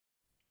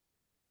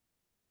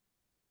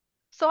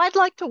So I'd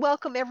like to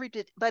welcome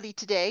everybody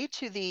today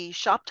to the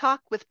Shop Talk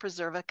with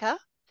Preservica.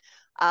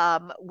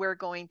 We're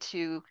going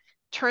to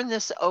turn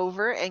this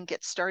over and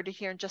get started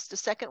here in just a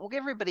second. We'll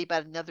give everybody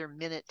about another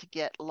minute to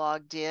get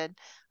logged in.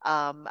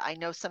 I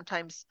know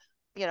sometimes,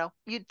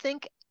 you'd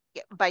think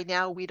by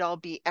now we'd all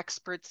be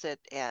experts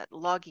at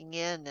logging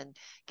in and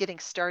getting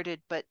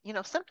started, but,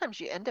 sometimes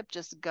you end up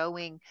just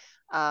going,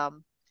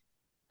 from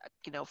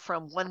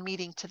one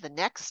meeting to the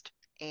next.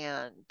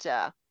 And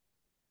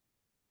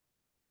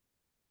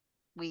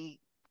we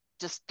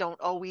just don't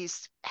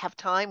always have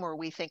time, or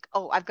we think,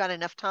 oh, I've got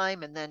enough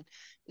time, and then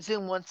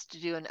Zoom wants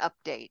to do an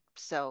update.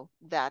 So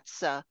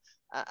that's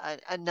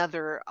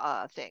another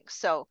thing.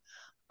 So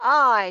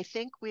I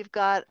think we've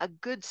got a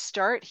good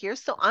start here.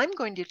 So I'm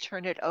going to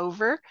turn it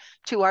over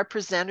to our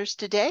presenters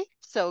today.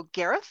 So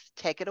Gareth,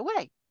 take it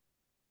away.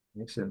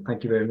 Excellent.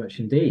 Thank you very much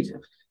indeed.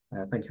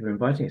 Thank you for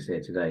inviting us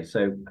here today.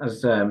 So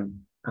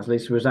as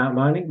Lisa was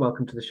outlining,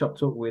 welcome to the Shop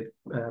Talk with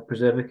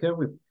Preservica.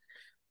 We're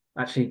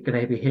actually going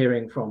to be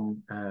hearing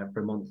from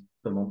Vermont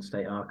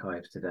State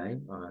Archives today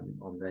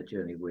on their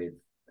journey with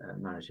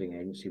managing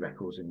agency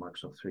records in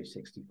Microsoft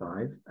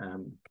 365.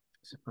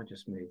 So if I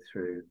just move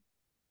through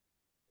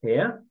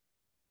here,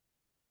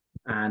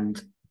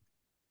 and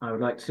I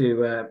would like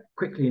to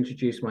quickly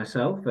introduce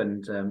myself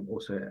and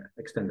also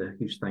extend a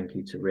huge thank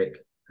you to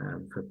Rick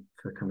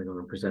for coming on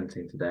and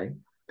presenting today.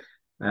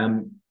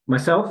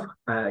 Myself,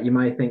 you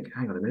may think,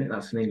 hang on a minute,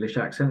 that's an English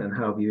accent, and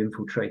how have you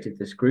infiltrated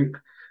this group?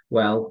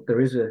 Well, there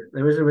is a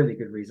really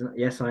good reason.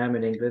 Yes, I am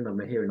in England. I'm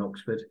here in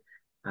Oxford,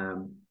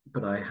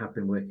 but I have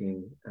been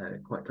working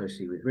quite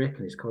closely with Rick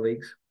and his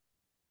colleagues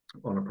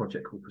on a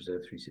project called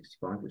Preserve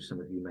 365, which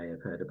some of you may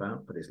have heard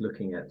about, but it's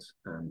looking at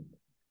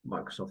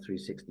Microsoft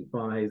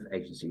 365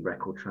 agency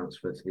record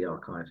transfer to the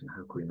archives and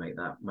how can we make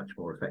that much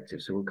more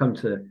effective. So we'll come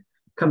to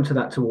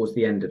that towards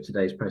the end of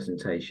today's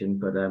presentation,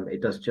 but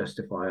it does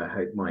justify, I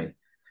hope,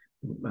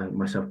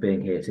 myself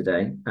being here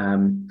today.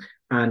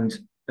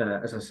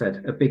 As I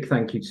said, a big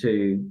thank you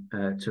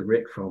to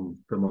Rick from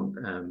Vermont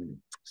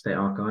State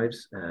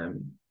Archives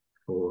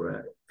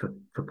for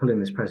pulling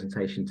this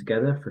presentation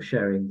together, for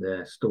sharing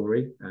their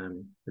story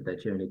with their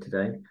journey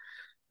today.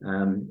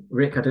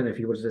 Rick, I don't know if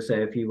you wanted to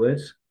say a few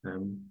words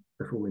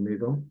before we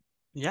move on.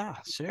 Yeah,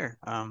 sure.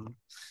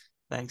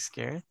 Thanks,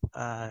 Gareth.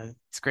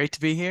 It's great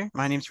to be here.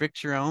 My name's Rick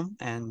Jerome,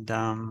 and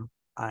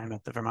I'm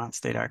at the Vermont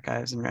State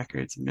Archives and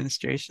Records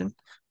Administration.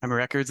 I'm a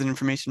records and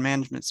information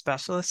management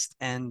specialist,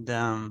 and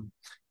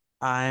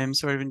I'm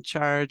sort of in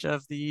charge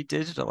of the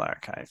digital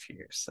archive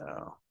here.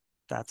 So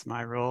that's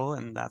my role,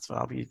 and that's what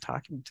I'll be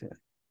talking to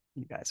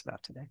you guys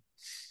about today.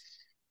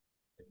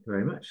 Thank you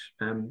very much.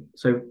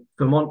 So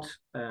Vermont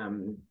are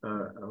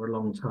a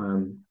long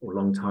time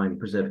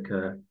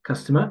Preservica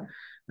customer.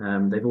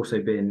 They've also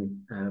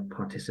been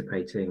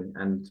participating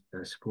and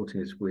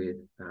supporting us with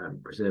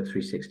Preserve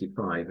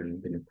 365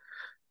 and been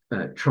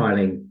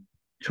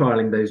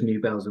trialing those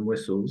new bells and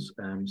whistles.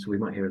 So we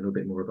might hear a little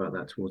bit more about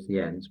that towards the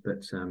end.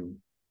 But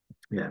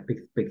yeah,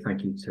 big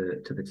thank you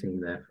to the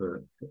team there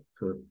for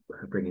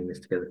bringing this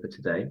together for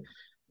today.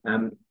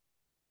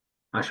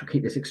 I shall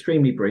keep this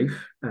extremely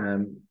brief.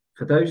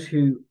 For those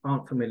who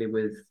aren't familiar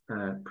with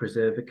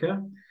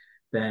Preservica,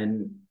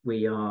 then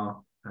we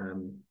are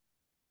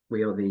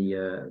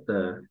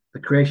the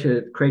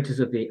creators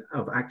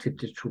of active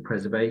digital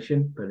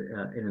preservation. But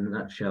in a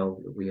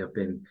nutshell, we have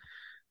been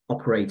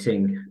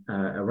operating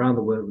around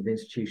the world with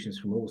institutions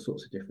from all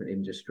sorts of different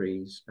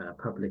industries,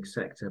 public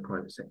sector,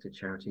 private sector,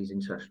 charities,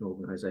 international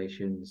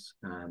organizations,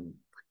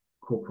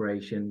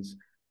 corporations,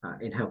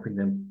 in helping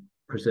them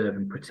preserve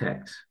and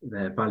protect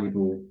their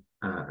valuable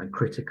and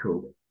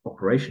critical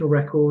operational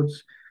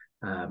records,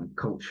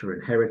 culture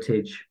and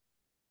heritage,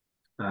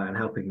 and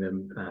helping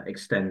them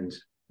extend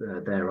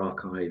their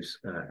archives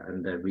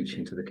and their reach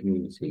into the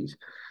communities.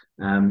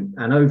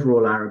 And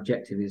overall, our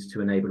objective is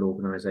to enable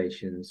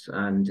organisations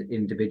and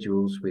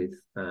individuals with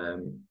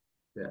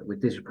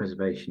digital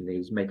preservation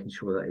needs, making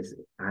sure that it's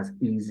as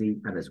easy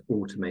and as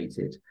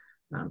automated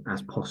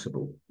as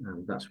possible.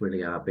 That's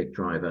really our big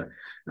driver,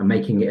 and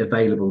making it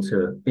available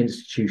to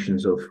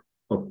institutions of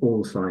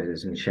all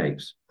sizes and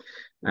shapes.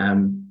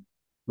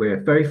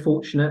 We're very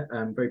fortunate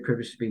and very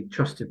privileged to be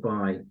trusted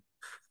by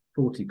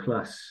 40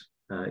 plus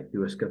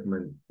US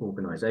government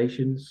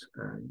organizations,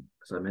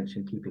 as I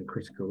mentioned, keeping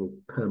critical,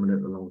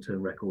 permanent and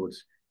long-term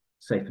records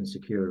safe and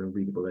secure and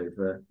readable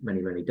over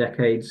many, many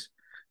decades.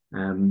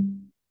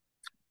 And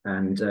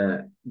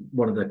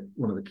one of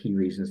the key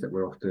reasons that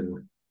we're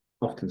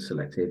often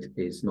selected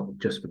is not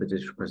just for the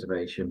digital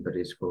preservation, but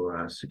is for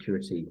our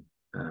security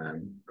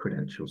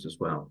credentials as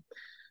well.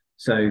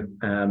 So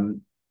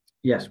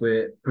yes,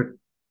 we're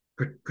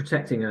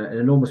protecting an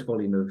enormous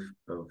volume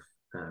of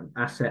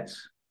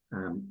assets,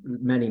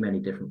 many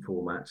different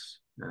formats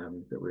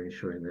that we're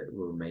ensuring that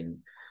will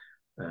remain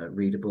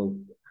readable,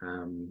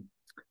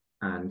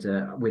 and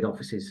with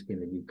offices in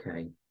the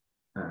UK,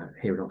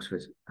 here in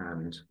Oxford,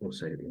 and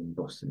also in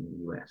Boston, in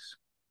the US.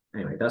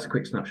 Anyway, that's a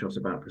quick snapshot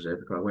about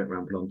Preservica. I won't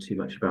ramble on too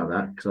much about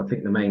that because I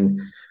think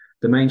the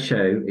the main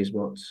show is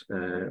what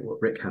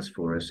Rick has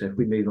for us. So if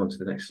we move on to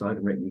the next slide,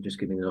 and Rick, you just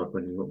give me an nod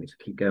when you want me to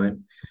keep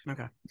going.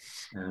 Okay.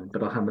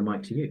 But I'll hand the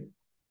mic to you.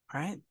 All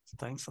right.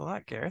 Thanks a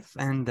lot, Gareth.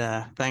 And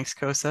thanks,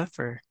 COSA,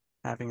 for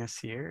having us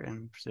here,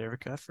 and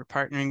Preservica for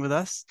partnering with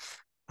us.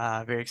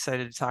 Very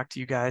excited to talk to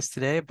you guys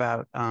today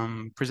about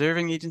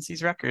preserving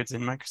agencies' records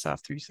in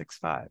Microsoft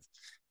 365.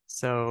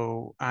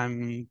 So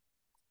I'm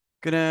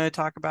going to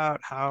talk about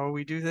how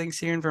we do things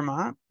here in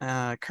Vermont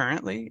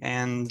currently,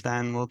 and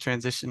then we'll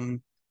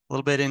transition a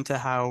little bit into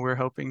how we're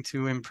hoping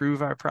to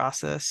improve our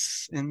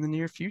process in the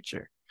near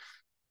future.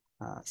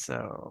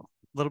 So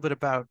a little bit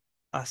about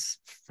us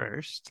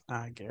first.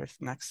 Gareth,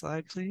 next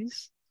slide,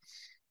 please.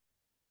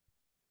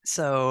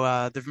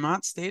 So the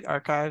Vermont State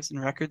Archives and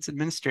Records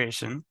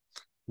Administration,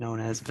 known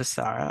as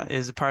VSARA,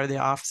 is a part of the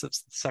Office of the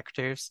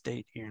Secretary of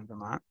State here in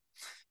Vermont.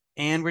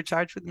 And we're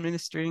charged with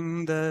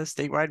administering the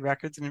statewide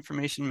records and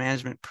information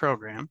management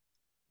program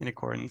in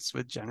accordance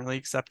with generally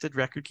accepted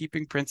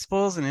record-keeping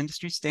principles and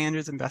industry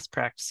standards and best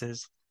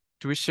practices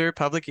to assure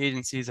public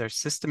agencies are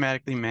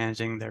systematically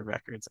managing their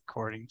records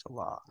according to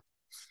law.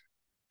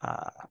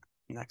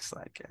 Next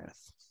slide,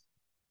 Gareth.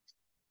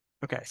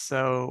 Okay,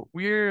 so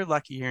we're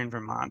lucky here in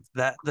Vermont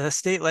that the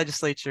state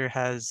legislature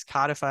has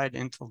codified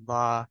into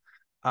law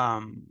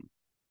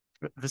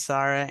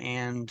VSARA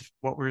and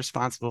what we're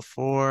responsible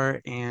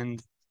for,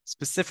 and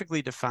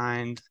specifically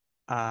defined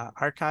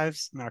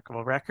archives and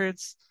archival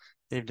records.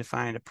 They've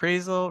defined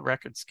appraisal,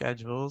 record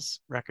schedules,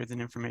 records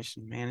and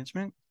information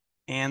management,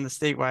 and the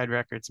statewide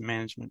records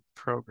management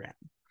program.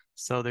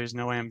 So there's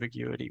no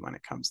ambiguity when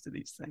it comes to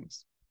these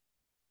things.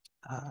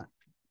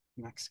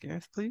 Next,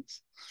 Gareth,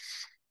 please.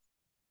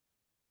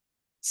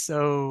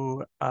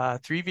 So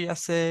 3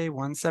 VSA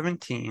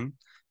 117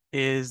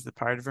 is the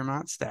part of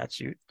Vermont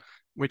statute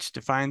which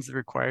defines the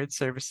required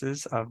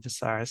services of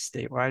VSARA's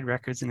statewide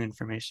records and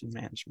information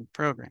management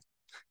program.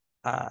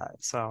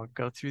 So I'll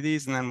go through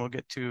these and then we'll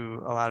get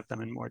to a lot of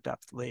them in more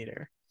depth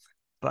later.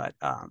 But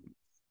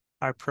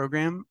our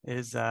program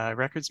is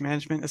records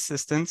management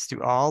assistance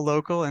to all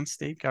local and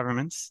state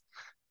governments.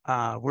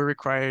 We're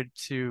required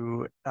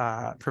to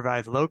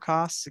provide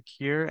low-cost,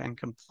 secure, and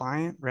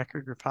compliant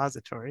record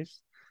repositories.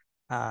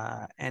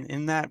 And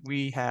in that,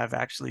 we have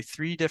actually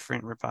 3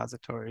 different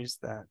repositories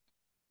that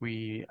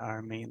we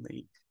are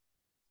mainly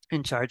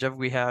in charge of.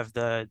 We have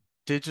the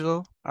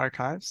digital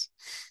archives,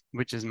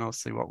 which is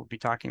mostly what we'll be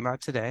talking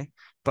about today,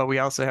 but we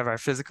also have our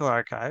physical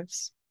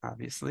archives,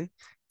 obviously,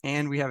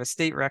 and we have a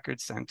state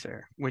records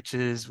center, which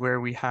is where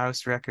we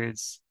house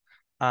records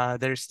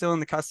that are still in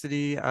the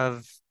custody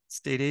of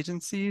state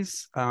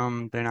agencies.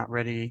 They're not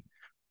ready,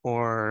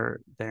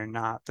 or they're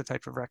not the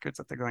type of records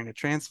that they're going to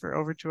transfer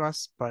over to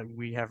us, but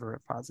we have a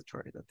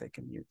repository that they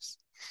can use.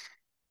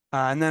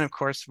 And then, of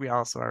course, we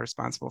also are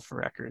responsible for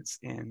records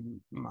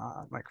in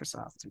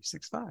Microsoft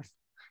 365.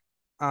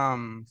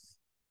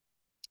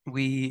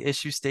 We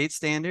issue state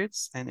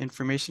standards and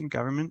information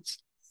government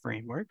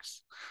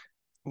frameworks.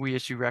 We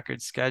issue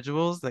record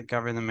schedules that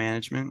govern the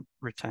management,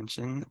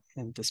 retention,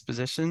 and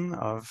disposition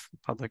of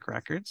public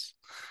records.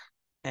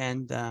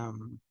 And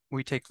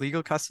we take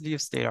legal custody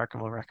of state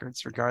archival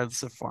records,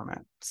 regardless of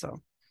format. So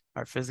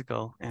our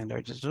physical and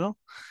our digital.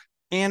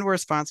 And we're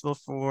responsible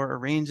for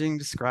arranging,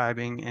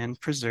 describing, and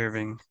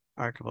preserving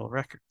archival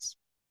records.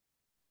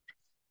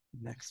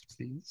 Next,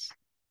 please.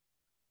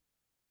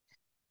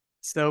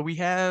 So we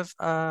have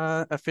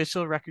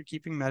official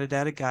record-keeping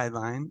metadata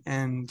guideline,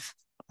 and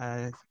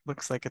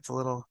looks like it's a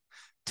little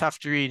tough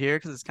to read here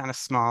because it's kind of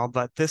small,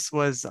 but this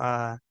was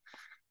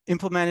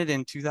implemented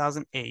in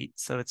 2008,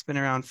 so it's been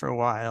around for a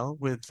while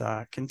with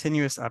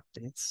continuous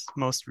updates,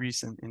 most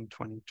recent in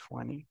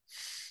 2020.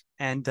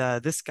 And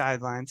this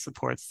guideline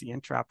supports the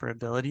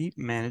interoperability,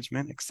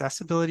 management,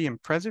 accessibility,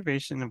 and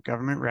preservation of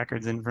government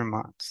records in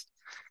Vermont.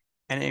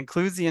 And it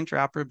includes the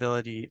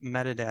interoperability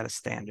metadata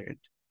standard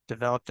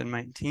developed and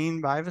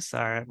maintained by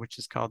VSARA, which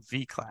is called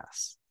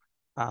V-Class,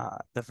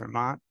 the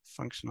Vermont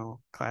Functional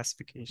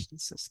Classification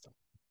System.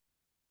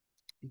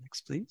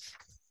 Next, please.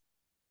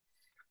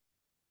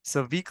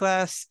 So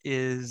V-Class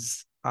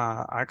is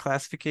our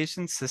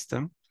classification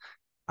system.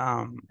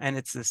 And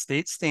it's a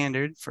state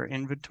standard for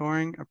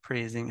inventorying,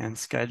 appraising, and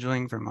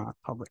scheduling Vermont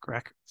public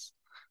records.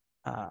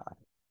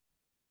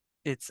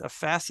 It's a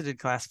faceted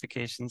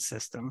classification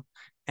system,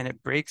 and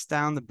it breaks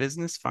down the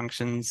business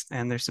functions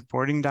and their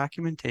supporting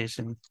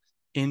documentation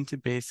into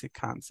basic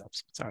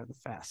concepts, which are the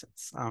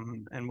facets.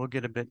 And we'll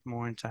get a bit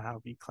more into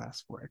how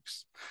V-Class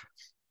works.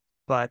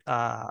 But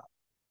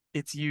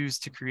it's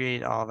used to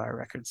create all of our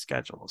record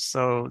schedules.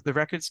 So the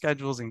record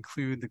schedules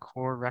include the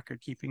core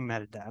record-keeping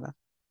metadata,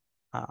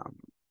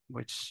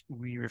 which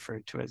we refer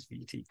to as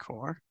VT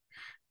core.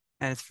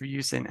 And it's for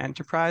use in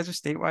enterprise or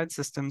statewide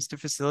systems to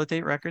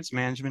facilitate records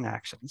management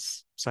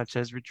actions, such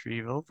as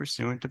retrieval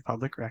pursuant to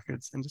public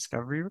records and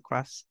discovery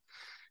requests,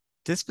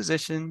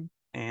 disposition,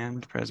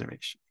 and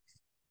preservation.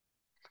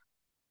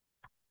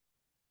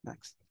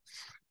 Next.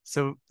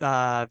 So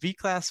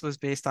V-Class was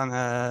based on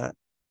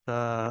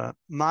the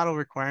model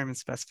requirement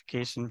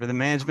specification for the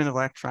management of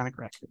electronic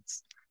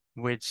records.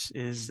 which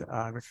is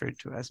referred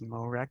to as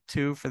MOREC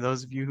 2 for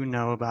those of you who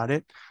know about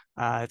it.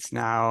 It's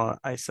now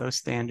ISO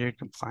standard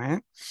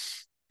compliant.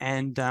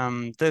 And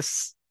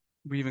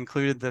we've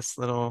included this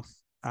little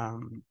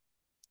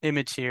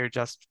image here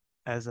just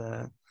as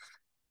a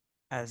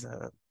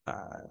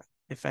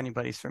if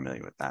anybody's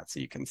familiar with that, so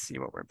you can see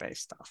what we're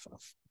based off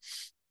of.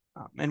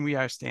 And we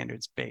are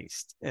standards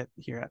based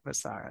here at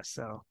VSARA,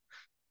 so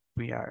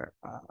we are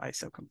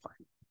ISO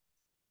compliant.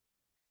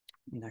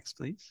 Next,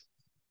 please.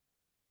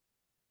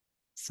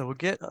 So we'll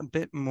get a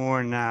bit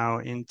more now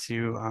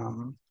into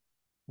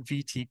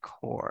VT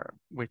Core,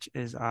 which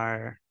is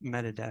our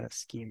metadata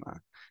schema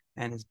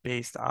and is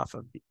based off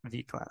of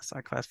vClass,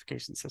 our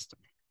classification system.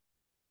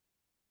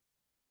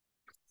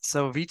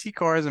 So VT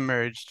Core has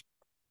emerged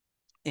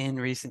in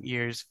recent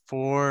years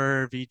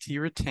for VT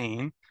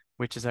Retain,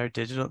 which is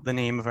the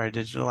name of our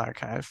digital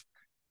archive,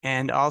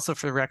 and also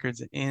for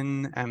records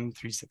in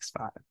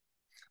M365.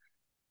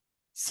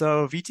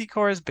 So VT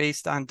Core is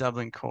based on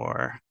Dublin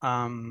Core,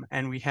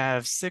 and we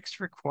have 6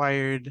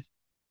 required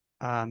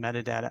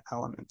metadata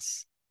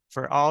elements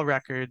for all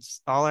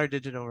records, all our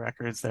digital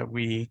records that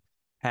we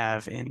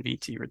have in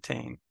VT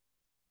Retain.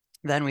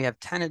 Then we have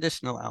 10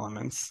 additional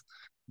elements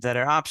that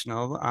are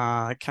optional,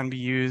 can be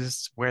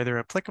used where they're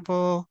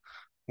applicable,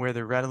 where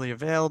they're readily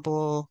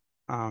available,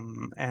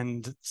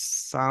 and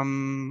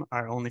some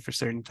are only for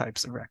certain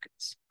types of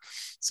records.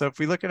 So if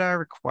we look at our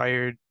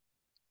required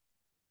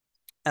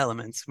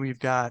elements, we've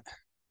got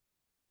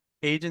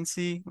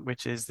agency,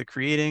 which is the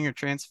creating or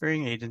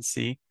transferring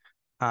agency,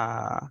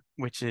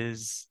 which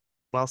is,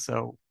 well,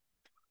 so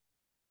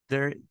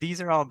these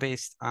are all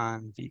based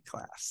on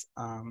vClass,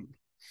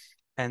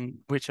 and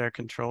which are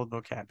controlled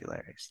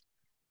vocabularies.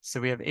 So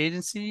we have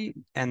agency,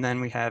 and then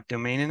we have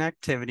domain and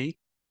activity,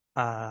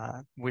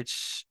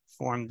 which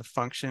form the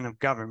function of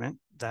government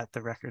that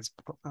the records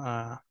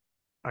are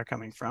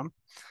coming from.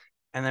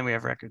 And then we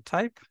have record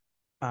type,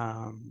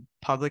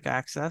 public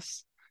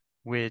access,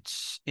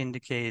 which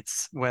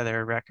indicates whether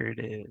a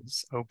record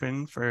is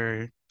open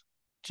for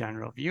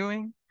general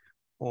viewing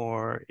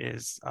or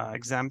is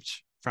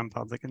exempt from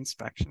public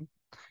inspection.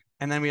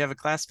 And then we have a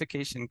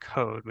classification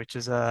code, which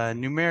is a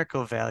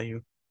numerical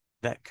value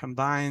that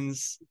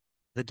combines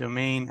the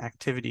domain,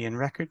 activity, and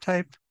record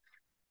type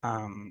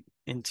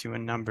into a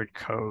numbered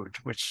code,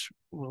 which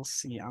we'll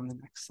see on the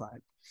next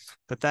slide.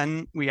 But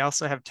then we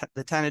also have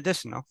the 10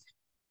 additional,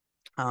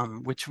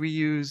 which we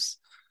use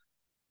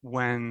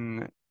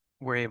when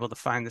we're able to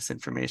find this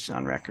information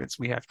on records.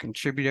 We have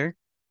contributor,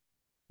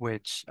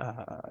 which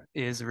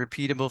is a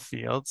repeatable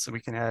field, so we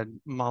can add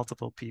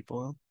multiple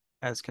people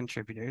as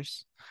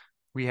contributors.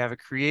 We have a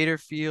creator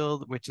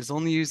field, which is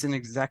only used in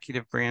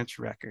executive branch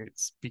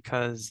records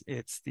because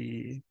it's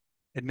the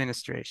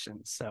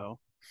administration. So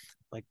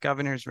like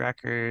governor's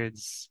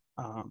records,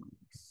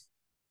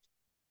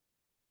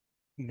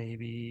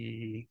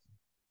 maybe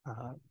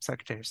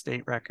Secretary of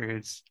State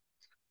records,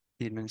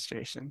 the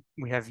administration.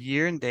 We have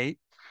year and date,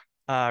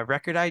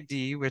 record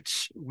ID,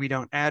 which we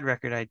don't add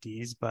record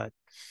IDs, but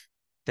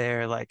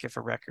they're like if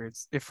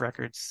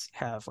records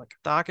have like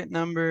a docket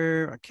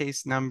number or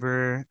case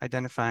number,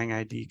 identifying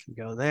ID can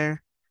go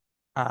there.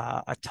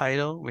 A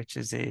title, which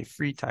is a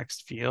free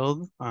text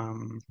field.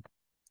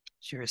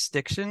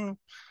 Jurisdiction,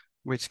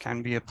 which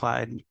can be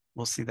applied.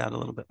 We'll see that a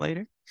little bit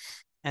later.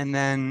 And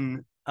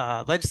then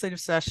legislative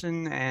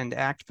session and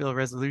Act Bill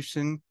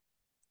resolution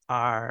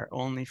are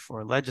only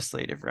for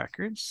legislative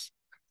records.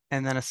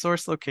 And then a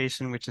source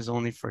location, which is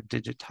only for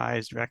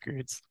digitized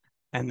records.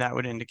 And that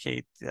would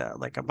indicate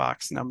like a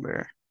box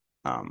number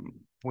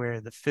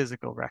where the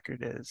physical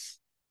record is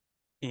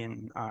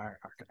in our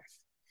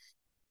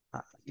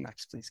archive.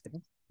 Next, please,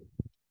 Kevin.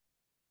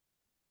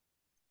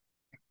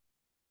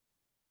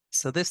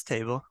 So this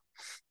table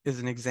is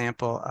an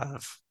example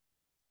of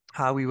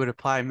how we would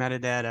apply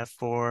metadata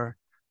for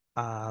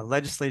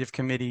legislative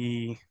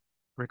committee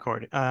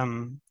recording,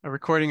 a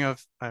recording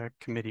of a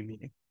committee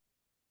meeting.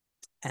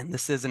 And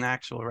this is an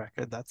actual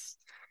record that's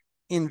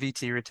in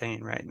VT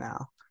Retain right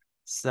now.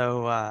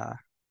 So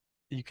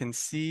you can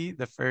see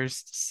the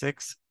first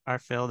 6 are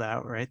filled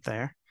out right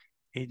there.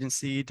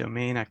 Agency,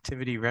 domain,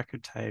 activity,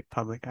 record type,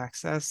 public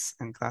access,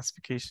 and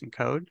classification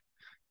code.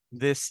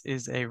 This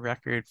is a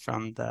record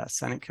from the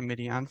Senate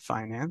Committee on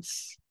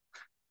Finance.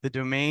 The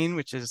domain,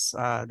 which is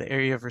the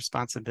area of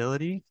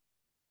responsibility,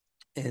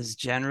 is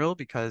general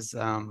because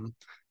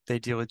they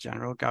deal with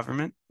general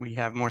government. We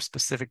have more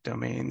specific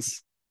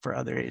domains for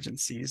other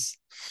agencies.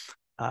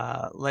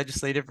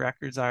 Legislative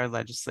records are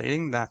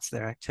legislating. That's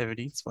their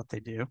activity. It's what they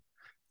do.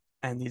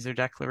 And these are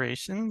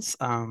declarations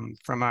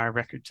from our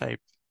record type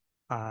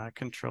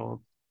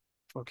controlled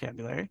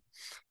vocabulary.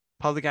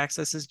 Public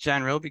access is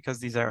general because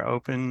these are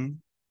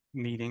open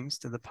meetings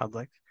to the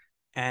public.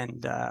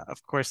 And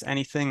of course,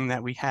 anything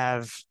that we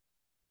have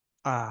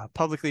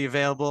publicly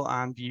available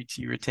on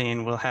VT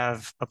Retain will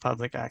have a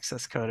public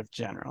access code of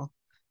general.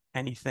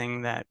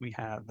 Anything that we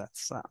have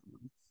that's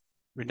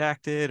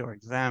redacted or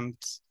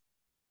exempt,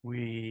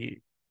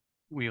 we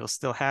will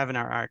still have in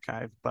our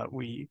archive, but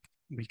we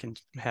we can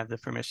have the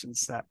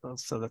permissions set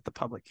so that the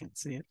public can't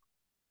see it.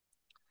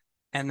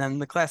 And then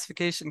the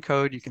classification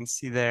code you can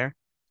see there.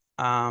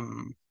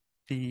 The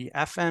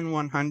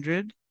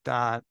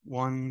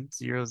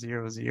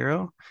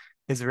FN100.1000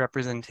 is a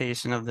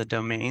representation of the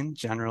domain,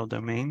 general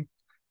domain.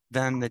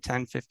 Then the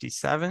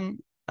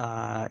 1057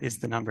 is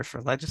the number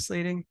for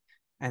legislating,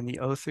 and the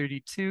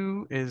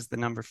 032 is the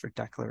number for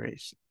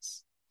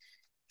declarations.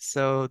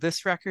 So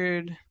this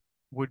record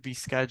would be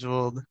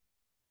scheduled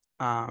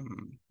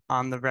on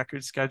the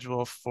record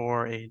schedule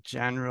for a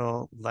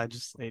general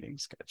legislating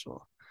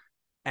schedule.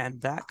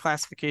 And that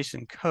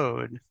classification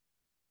code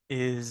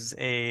is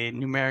a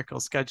numerical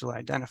schedule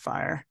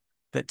identifier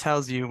that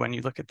tells you when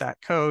you look at that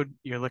code,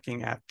 you're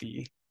looking at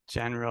the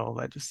general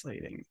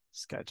legislating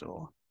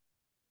schedule,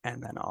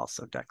 and then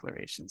also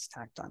declarations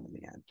tacked on in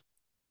the end.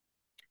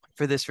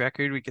 For this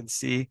record, we can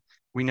see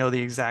we know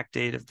the exact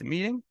date of the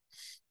meeting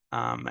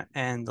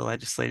and the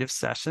legislative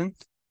session.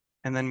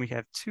 And then we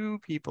have two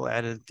people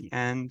added at the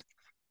end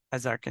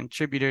as our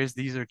contributors.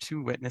 These are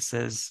two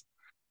witnesses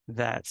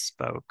that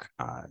spoke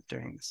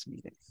during this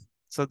meeting.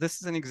 So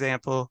this is an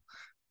example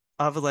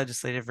of a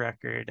legislative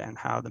record and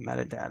how the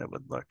metadata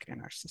would look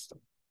in our system.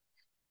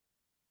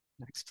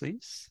 Next,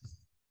 please.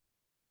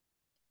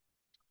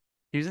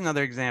 Here's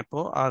another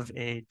example of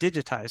a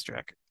digitized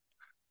record.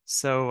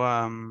 So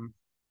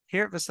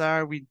here at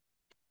VSARA,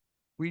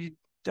 we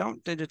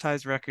don't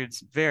digitize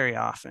records very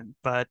often,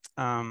 but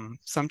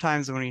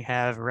sometimes when we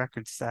have a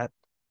record set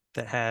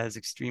that has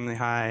extremely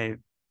high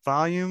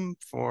volume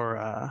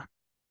for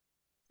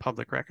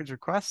public records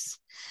requests,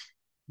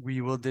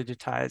 we will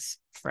digitize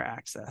for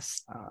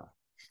access.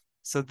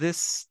 So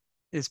this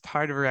is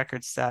part of a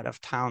record set of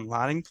town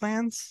lotting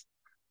plans.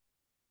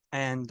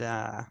 And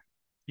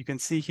you can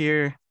see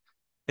here,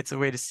 it's a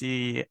way to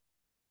see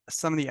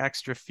some of the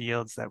extra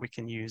fields that we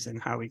can use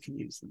and how we can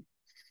use them.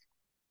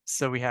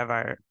 So we have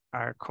our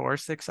core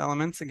 6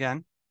 elements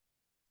again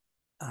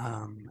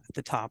at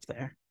the top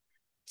there.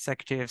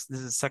 This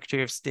is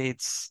Secretary of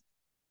State's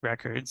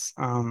records.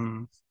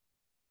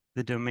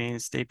 The domain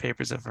is State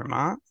Papers of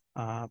Vermont.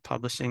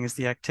 Publishing is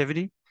the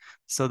activity.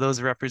 So those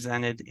are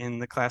represented in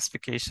the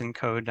classification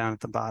code down at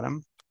the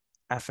bottom,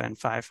 FN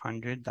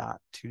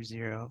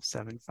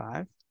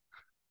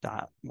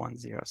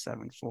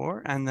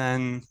 500.2075.1074. And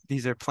then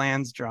these are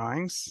plans,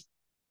 drawings.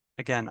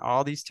 Again,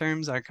 all these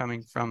terms are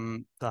coming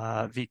from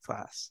the V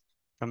class,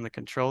 from the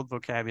controlled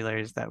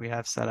vocabularies that we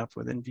have set up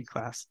within V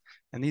class.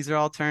 And these are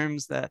all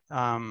terms that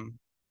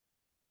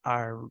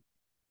are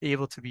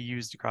able to be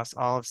used across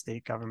all of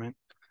state government,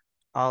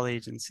 all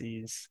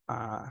agencies.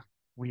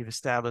 We've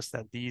established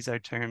that these are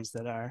terms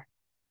that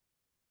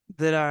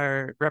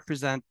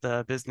represent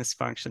the business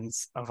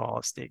functions of all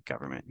of state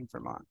government in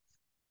Vermont.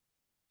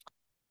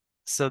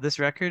 So this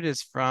record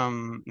is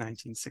from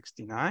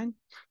 1969,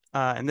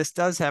 and this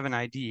does have an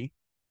ID.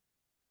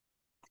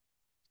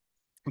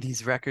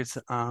 These records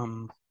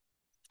have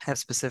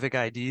specific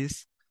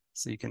IDs,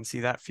 so you can see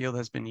that field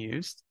has been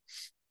used.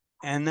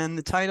 And then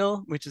the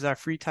title, which is our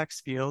free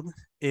text field,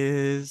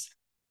 is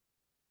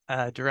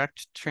a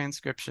direct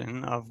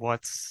transcription of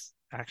what's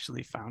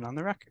actually found on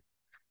the record.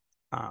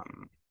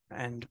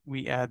 And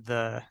we add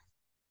the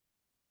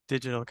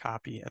digital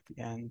copy at the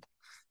end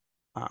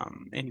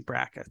in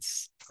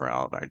brackets for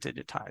all of our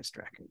digitized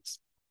records.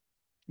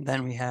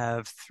 Then we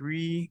have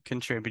 3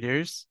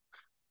 contributors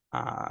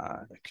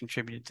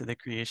contributed to the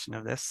creation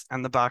of this,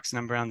 and the box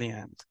number on the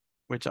end,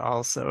 which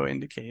also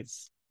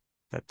indicates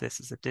that this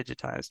is a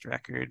digitized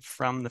record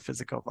from the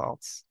physical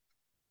vaults.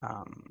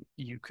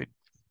 We could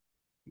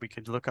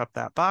look up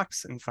that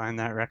box and find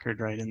that record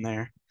right in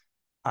there.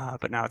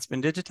 But now it's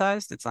been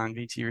digitized, it's on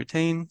VT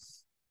Retain.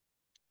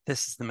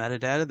 This is the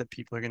metadata that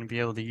people are going to be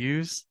able to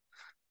use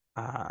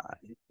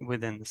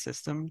within the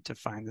system to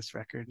find this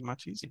record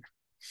much easier.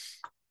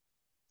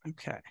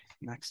 Okay,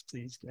 next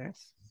please,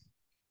 guys.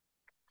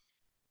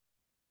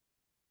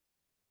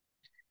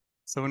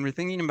 So when we're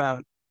thinking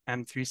about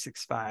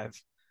M365,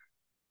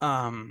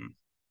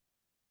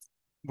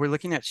 we're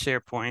looking at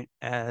SharePoint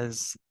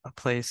as a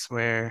place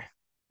where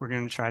we're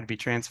going to try to be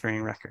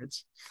transferring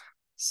records.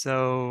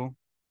 So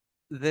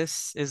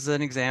this is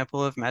an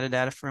example of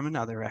metadata from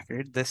another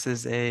record. This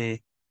is a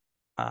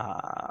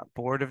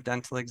Board of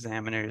Dental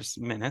Examiners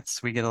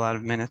minutes. We get a lot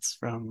of minutes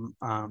from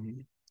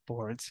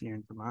boards here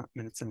in Vermont,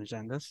 minutes and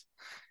agendas.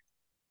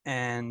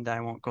 And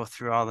I won't go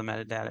through all the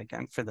metadata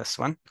again for this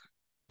one,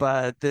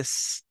 but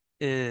this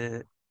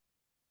is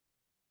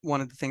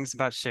one of the things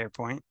about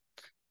SharePoint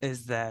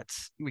is that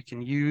we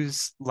can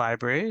use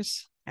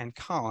libraries and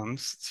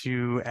columns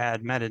to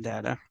add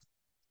metadata.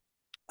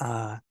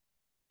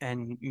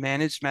 And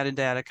managed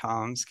metadata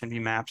columns can be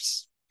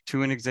mapped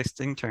to an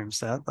existing term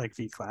set like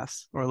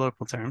vClass or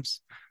local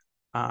terms,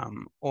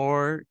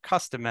 or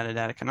custom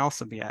metadata can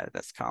also be added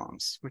as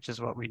columns, which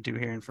is what we do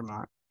here in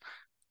Vermont.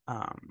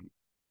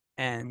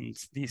 And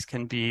these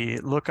can be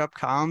lookup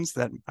columns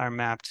that are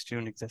mapped to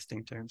an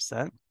existing term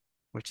set,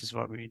 which is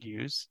what we'd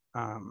use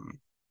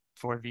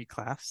for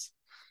vClass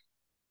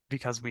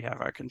because we have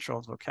our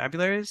controlled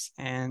vocabularies.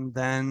 And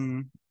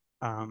then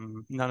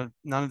None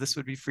of this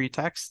would be free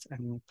text,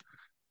 and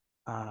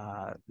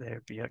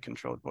there'd be a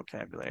controlled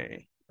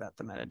vocabulary that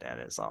the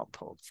metadata is all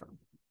pulled from.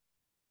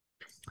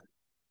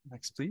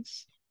 Next,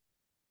 please.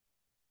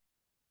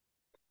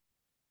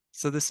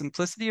 So the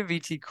simplicity of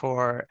VT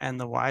Core and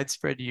the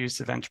widespread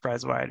use of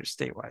enterprise-wide or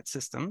statewide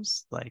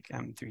systems like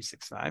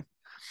M365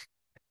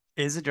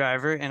 is a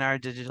driver in our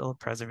digital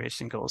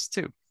preservation goals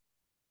too.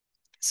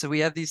 So we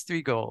have these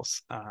three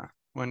goals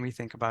when we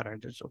think about our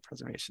digital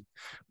preservation.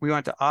 We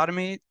want to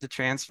automate the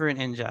transfer and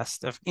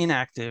ingest of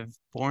inactive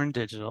born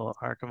digital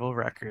archival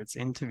records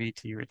into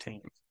VT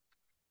Retain.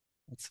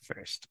 That's the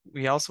first.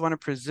 We also want to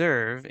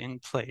preserve in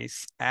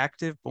place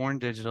active born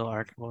digital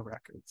archival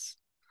records.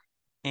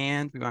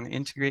 And we want to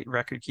integrate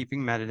record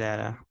keeping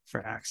metadata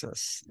for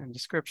access and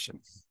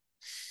description.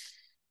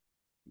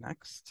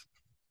 Next.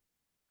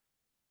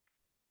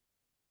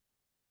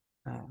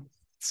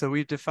 So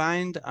we've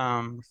defined,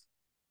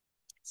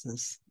 this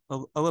is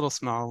a little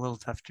small, a little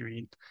tough to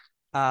read,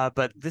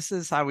 but this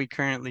is how we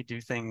currently do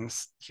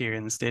things here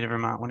in the state of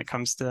Vermont when it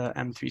comes to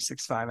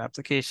M365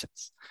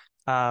 applications.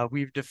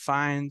 We've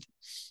defined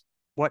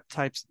what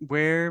types,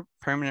 where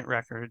permanent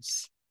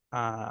records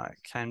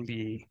can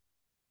be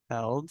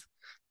held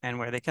and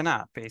where they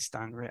cannot based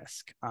on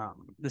risk.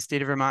 The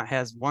state of Vermont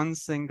has one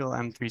single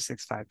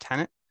M365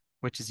 tenant,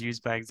 which is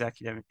used by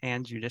executive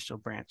and judicial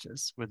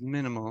branches with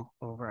minimal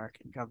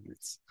overarching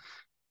governance.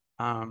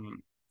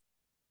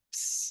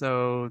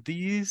 So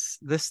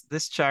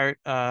this chart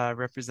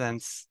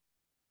represents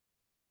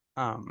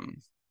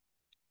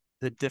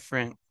the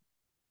different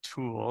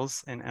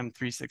tools in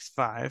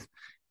M365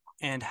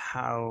 and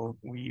how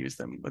we use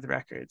them with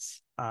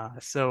records.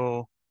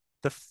 So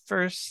the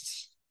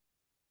first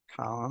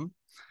column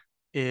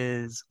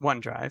is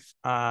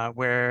OneDrive,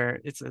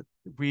 where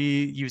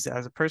we use it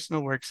as a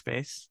personal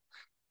workspace,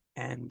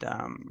 and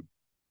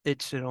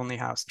it should only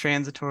house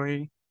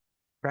transitory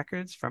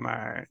records from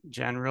our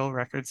general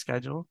record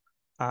schedule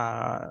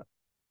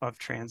of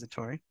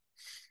transitory.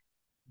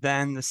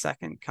 Then the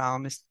second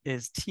column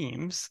is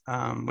Teams,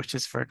 which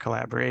is for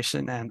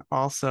collaboration and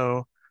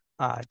also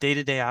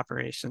day-to-day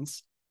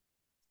operations.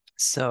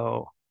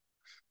 So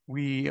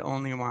we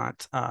only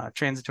want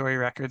transitory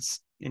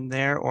records in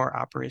there or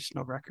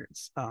operational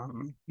records,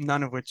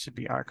 none of which should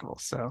be archival.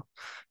 So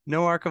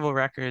no archival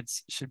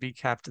records should be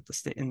kept at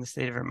in the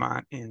state of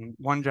Vermont in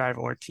OneDrive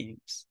or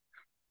Teams.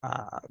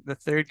 The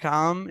third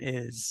column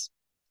is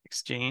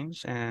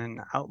Exchange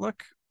and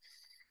Outlook,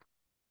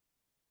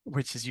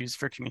 which is used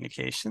for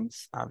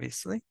communications,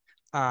 obviously.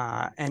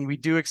 And we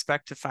do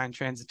expect to find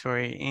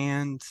transitory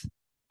and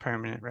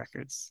permanent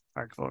records,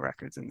 archival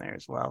records in there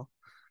as well.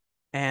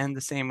 And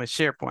the same with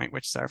SharePoint,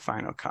 which is our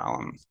final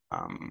column.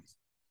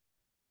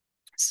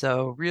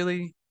 So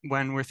really,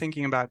 when we're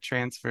thinking about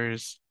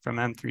transfers from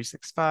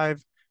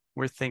M365,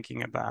 we're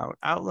thinking about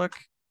Outlook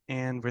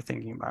and we're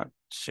thinking about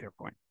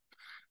SharePoint.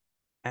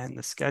 And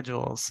the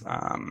schedules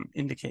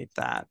indicate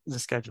that, the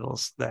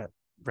schedules that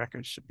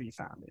records should be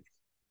found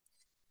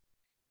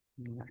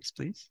in. Next,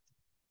 please.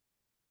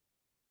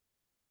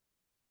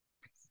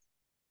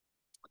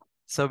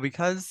 So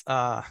because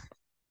of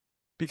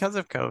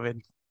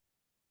COVID,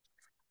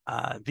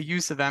 the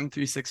use of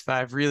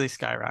M365 really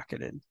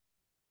skyrocketed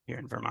here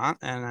in Vermont,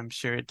 and I'm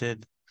sure it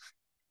did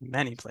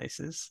many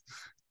places.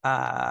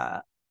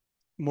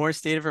 More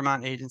state of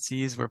Vermont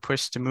agencies were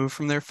pushed to move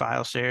from their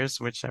file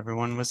shares, which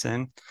everyone was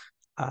in,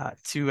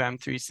 to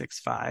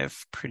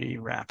M365 pretty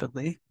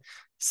rapidly.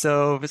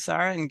 So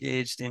VSARA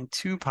engaged in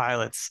two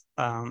pilots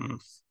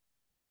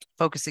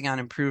focusing on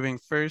improving.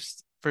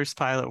 First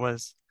pilot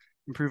was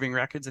improving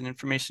records and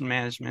information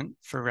management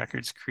for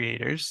records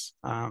creators,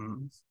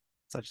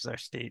 such as our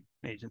state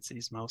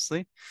agencies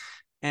mostly.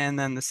 And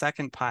then the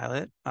second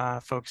pilot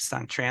focused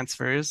on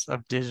transfers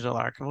of digital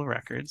archival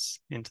records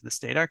into the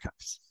state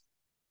archives.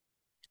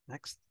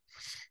 Next.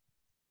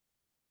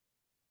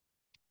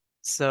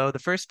 So the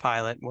first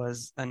pilot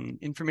was an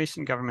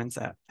information governance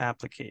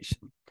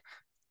application.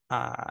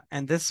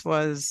 And this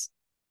was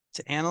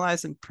to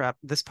analyze and prep,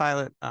 this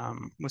pilot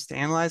was to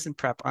analyze and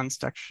prep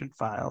unstructured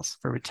files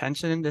for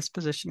retention and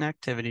disposition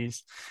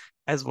activities,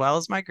 as well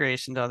as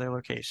migration to other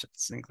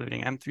locations,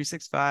 including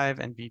M365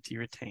 and VT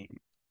Retain,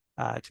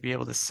 to be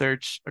able to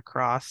search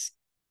across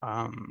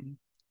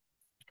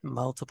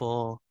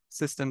multiple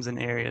systems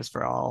and areas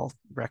for all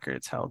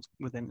records held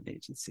within an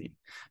agency.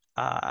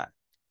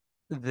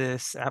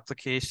 This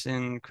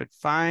application could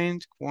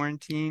find,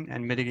 quarantine,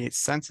 and mitigate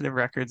sensitive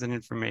records and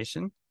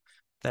information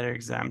that are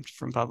exempt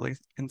from public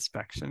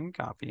inspection,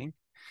 copying,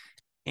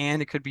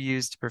 and it could be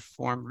used to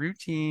perform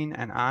routine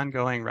and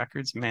ongoing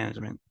records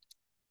management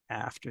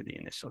after the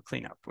initial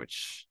cleanup,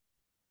 which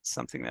is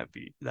something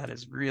that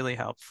is really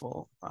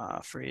helpful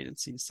for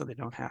agencies, so they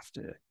don't have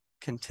to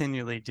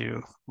continually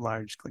do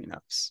large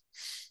cleanups.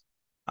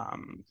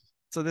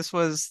 So this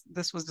was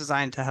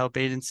designed to help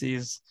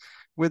agencies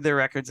with their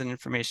records and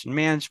information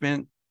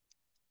management,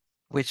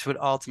 which would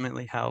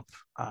ultimately help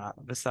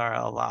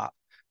VSARA a lot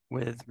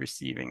with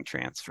receiving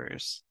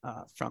transfers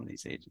from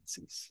these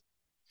agencies.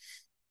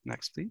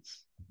 Next,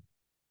 please.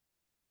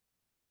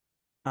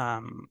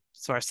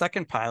 So our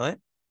second pilot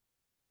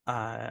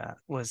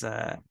is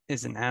an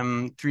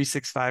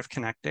M365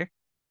 connector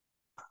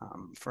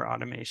for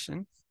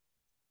automation.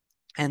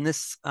 And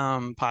this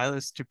pilot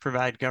is to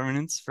provide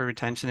governance for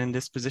retention and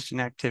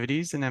disposition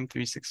activities in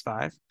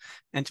M365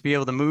 and to be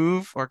able to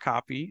move or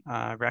copy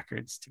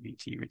records to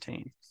VT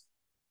retain.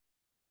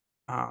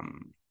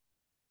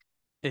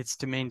 It's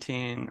to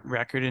maintain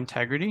record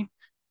integrity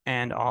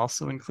and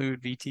also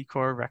include VT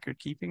core record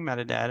keeping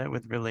metadata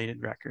with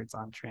related records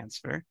on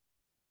transfer.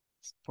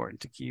 It's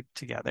important to keep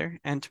together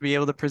and to be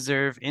able to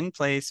preserve in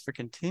place for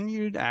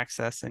continued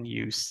access and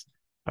use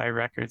by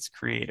records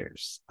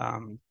creators.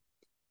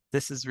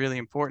 This is really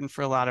important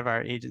for a lot of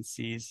our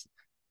agencies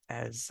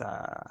as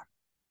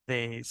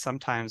they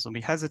sometimes will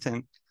be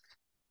hesitant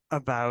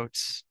about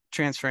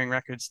transferring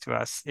records to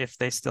us if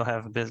they still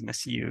have a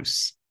business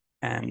use.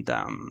 And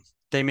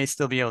they may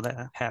still be able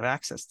to have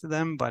access to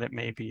them, but it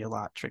may be a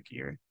lot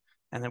trickier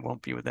and it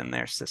won't be within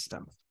their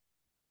system.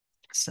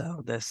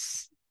 So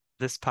this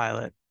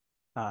pilot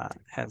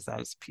has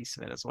that as a piece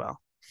of it as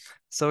well.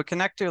 So a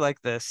connector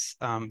like this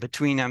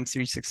between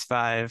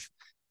M365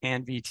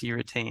 and VT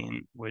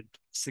retain would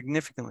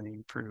significantly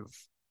improve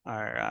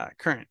our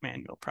current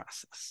manual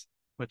process,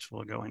 which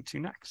we'll go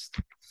into next.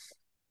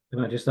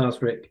 Can I just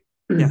ask, Rick?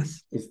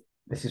 Yes.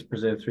 This is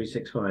Preserve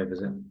 365,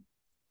 is it?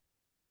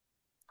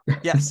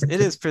 Yes,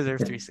 it is Preserve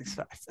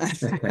 365.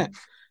 Okay.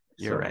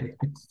 You're right.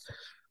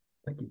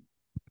 Thank you.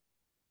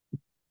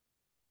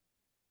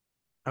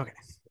 Okay.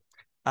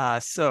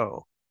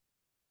 So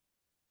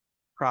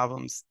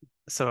problems.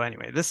 So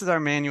anyway, this is our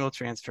manual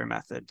transfer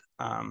method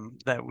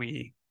that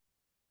we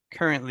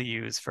currently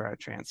use for our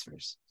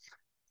transfers.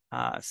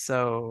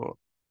 So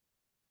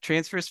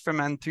transfers from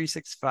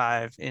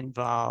M365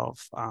 involve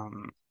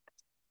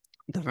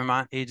the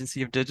Vermont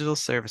Agency of Digital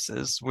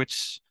Services,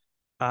 which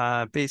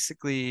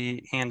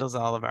basically handles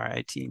all of our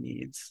IT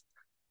needs.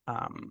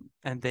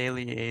 And they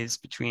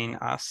liaise between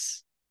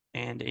us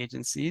and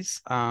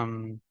agencies.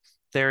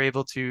 They're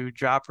able to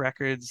drop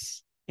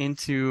records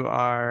into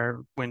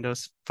our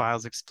Windows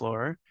Files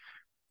Explorer,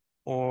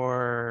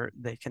 or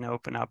they can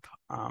open up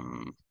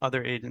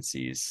other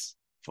agencies'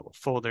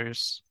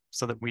 folders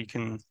so that we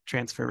can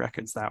transfer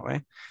records that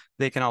way.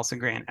 They can also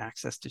grant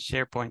access to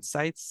SharePoint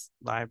sites,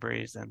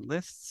 libraries, and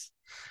lists.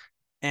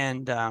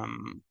 And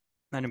an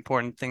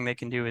important thing they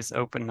can do is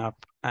open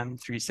up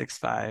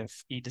M365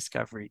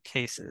 e-discovery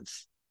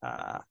cases,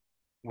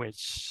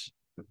 which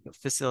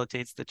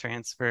facilitates the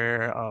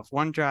transfer of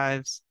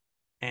OneDrives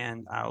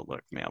and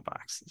Outlook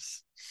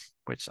mailboxes,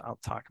 which I'll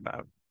talk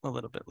about a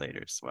little bit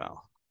later as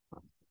well.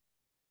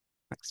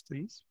 Next,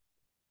 please.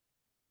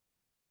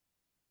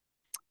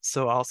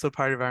 So also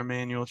part of our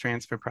manual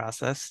transfer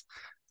process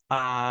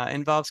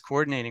involves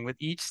coordinating with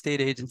each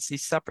state agency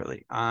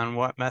separately on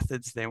what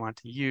methods they want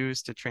to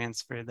use to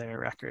transfer their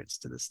records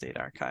to the state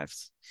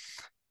archives.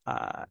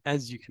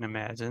 As you can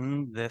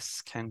imagine,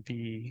 this can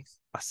be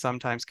a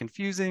sometimes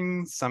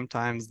confusing,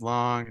 sometimes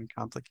long and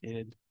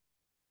complicated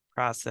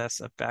process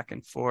of back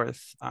and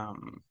forth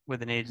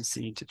with an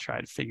agency to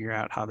try to figure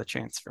out how the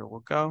transfer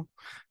will go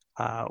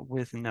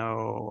with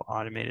no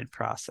automated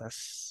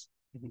process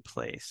in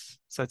place.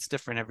 So it's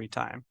different every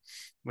time,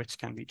 which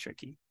can be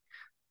tricky.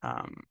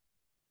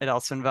 It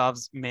also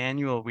involves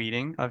manual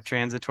weeding of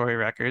transitory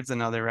records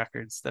and other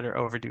records that are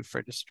overdue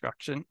for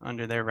destruction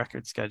under their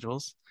record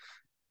schedules.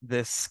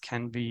 This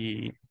can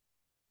be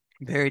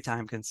very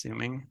time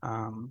consuming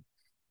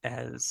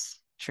as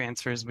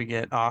transfers we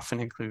get often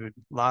include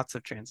lots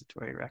of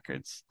transitory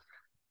records.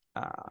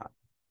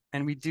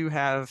 And we do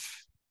have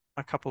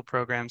a couple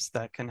programs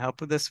that can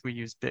help with this. We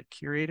use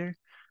BitCurator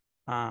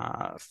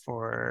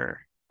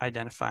for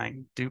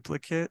identifying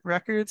duplicate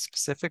records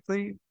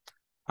specifically.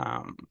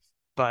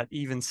 But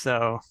even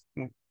so,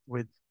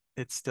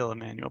 it's still a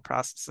manual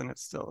process and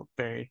it's still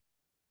very,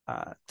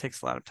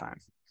 takes a lot of time.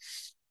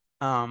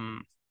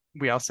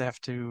 We also have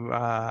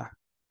to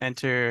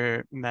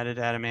enter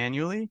metadata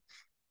manually.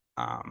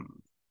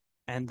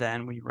 And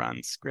then we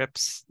run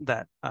scripts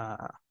that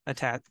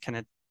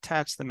can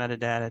attach the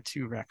metadata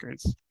to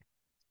records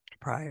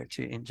prior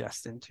to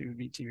ingest into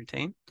VT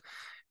retain.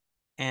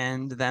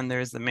 And then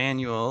there's the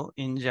manual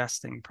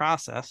ingesting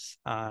process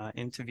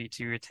into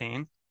VT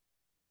retain,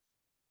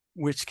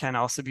 which can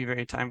also be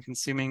very time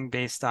consuming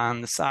based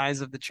on the size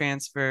of the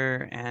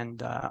transfer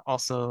and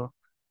also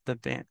the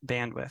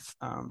bandwidth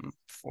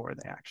for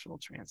the actual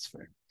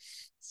transfer.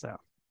 So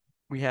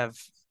we have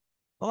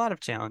a lot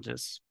of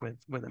challenges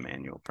with a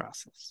manual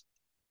process.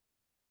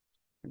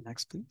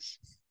 Next, please.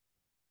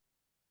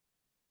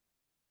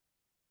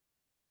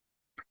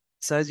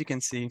 So as you can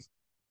see,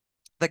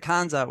 the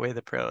cons outweigh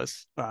the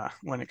pros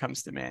when it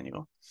comes to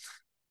manual.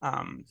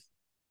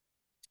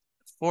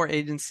 For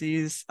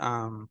agencies,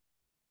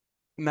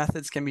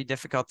 methods can be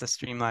difficult to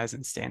streamline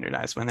and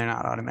standardize when they're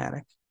not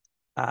automatic.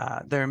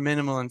 There are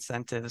minimal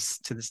incentives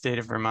to the state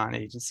of Vermont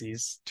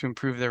agencies to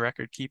improve their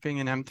record keeping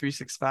in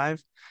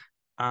M365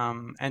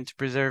 and to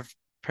preserve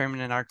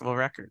permanent archival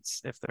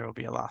records if there will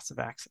be a loss of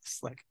access.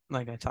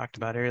 Like I talked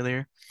about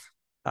earlier,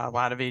 a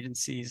lot of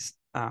agencies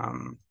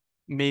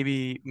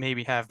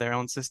maybe have their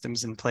own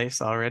systems in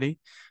place already,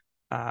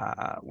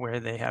 where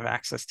they have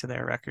access to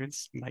their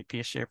records. Might be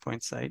a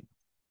SharePoint site,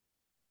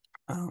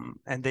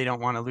 and they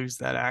don't want to lose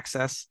that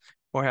access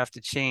or have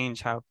to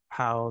change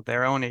how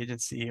their own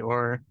agency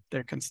or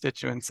their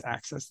constituents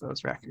access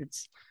those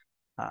records,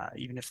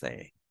 even if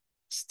they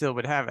still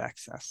would have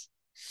access.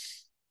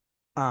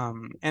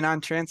 And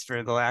on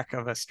transfer, the lack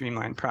of a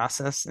streamlined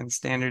process and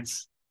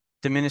standards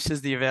diminishes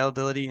the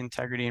availability,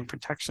 integrity, and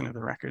protection of the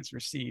records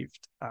received.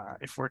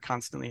 If we're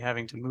constantly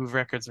having to move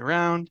records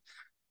around,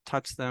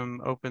 touch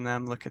them, open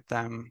them, look at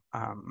them,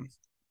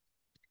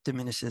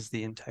 diminishes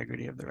the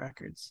integrity of the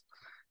records.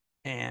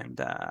 And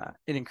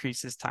it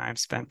increases time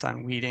spent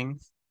on weeding,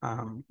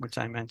 which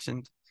I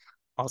mentioned,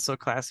 also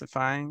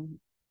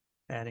classifying,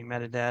 adding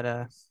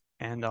metadata,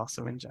 and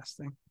also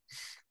ingesting.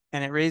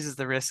 And it raises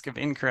the risk of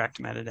incorrect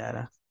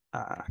metadata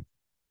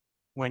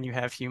when you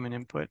have human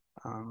input,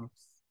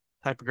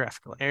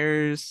 typographical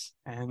errors,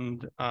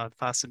 and the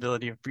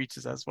possibility of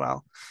breaches as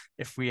well,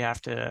 if we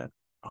have to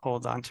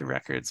hold on to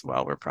records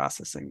while we're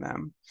processing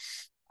them.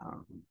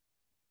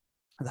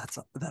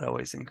 That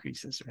always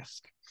increases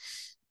risk.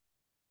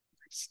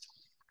 Next.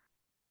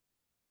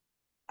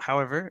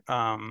 However,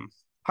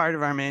 part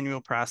of our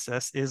manual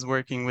process is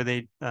working with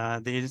the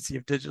Agency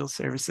of Digital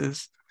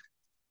Services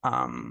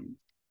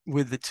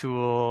with the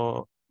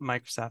tool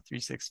Microsoft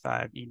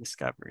 365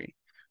 eDiscovery,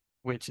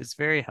 which is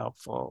very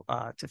helpful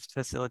to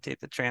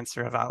facilitate the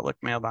transfer of Outlook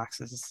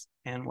mailboxes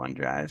and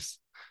OneDrives.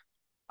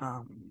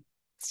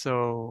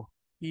 So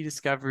through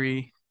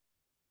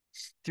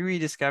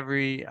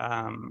eDiscovery,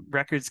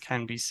 records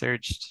can be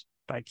searched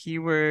by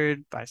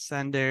keyword, by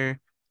sender,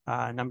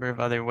 a number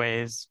of other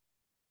ways,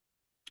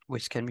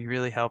 which can be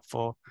really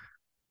helpful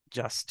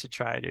just to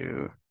try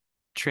to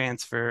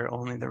transfer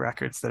only the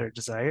records that are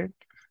desired.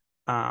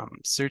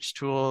 Search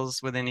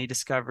tools within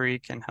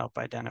eDiscovery can help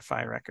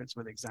identify records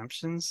with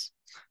exemptions,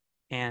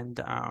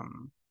 and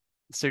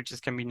searches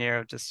can be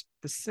narrowed to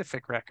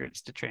specific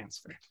records to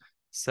transfer.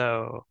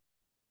 So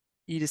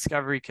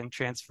eDiscovery can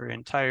transfer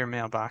entire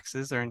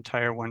mailboxes or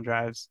entire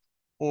OneDrives,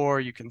 or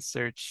you can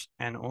search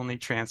and only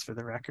transfer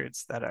the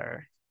records that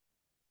are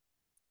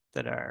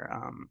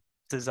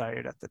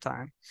desired at the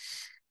time.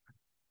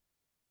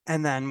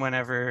 And then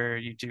whenever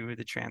you do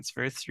the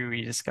transfer through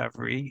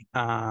eDiscovery,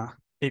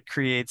 it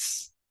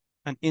creates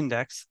an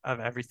index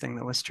of everything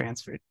that was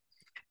transferred.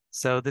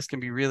 So this can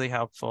be really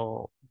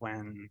helpful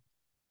when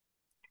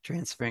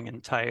transferring an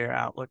entire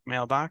Outlook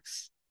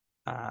mailbox,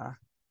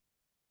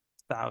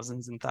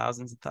 thousands and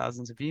thousands and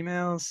thousands of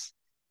emails.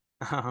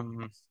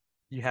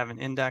 You have an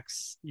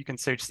index. You can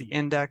search the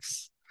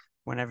index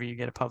whenever you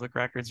get a public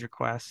records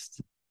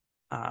request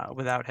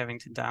without having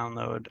to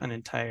download an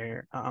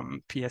entire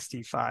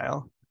PSD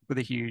file with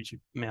a huge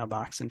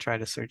mailbox and try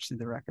to search through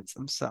the records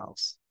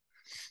themselves.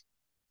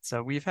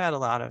 So we've had a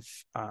lot of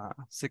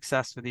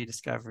success with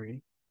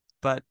eDiscovery,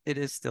 but it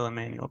is still a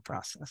manual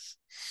process.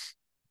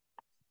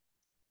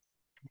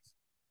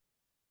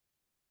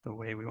 The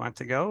way we want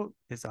to go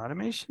is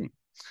automation.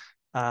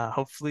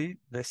 Hopefully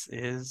this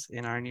is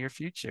in our near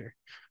future.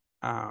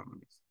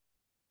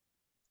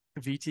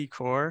 VT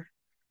Core,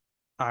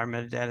 our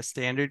metadata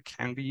standard,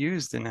 can be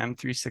used in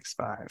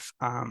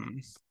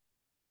M365.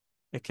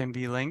 It can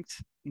be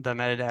linked, the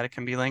metadata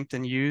can be linked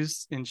and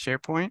used in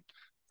SharePoint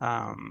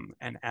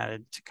and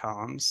added to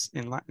columns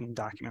in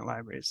document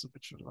libraries,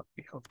 which is what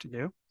we hope to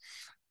do.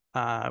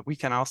 We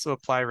can also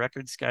apply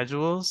record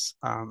schedules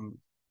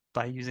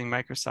by using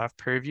Microsoft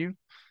Purview,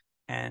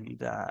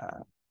 and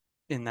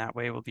in that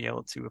way we'll be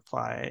able to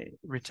apply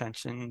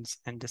retentions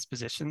and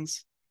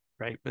dispositions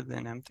right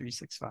within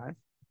M365.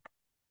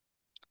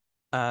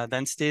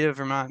 Then State of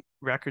Vermont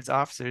records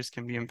officers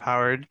can be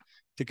empowered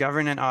to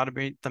govern and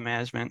automate the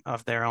management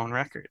of their own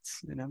records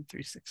in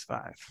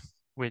M365,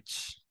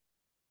 which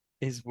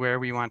is where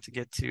we want to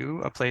get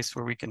to, a place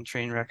where we can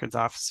train records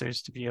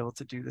officers to be able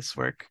to do this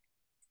work.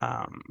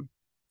 And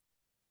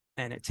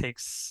it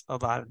takes a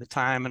lot of the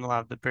time and a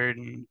lot of the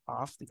burden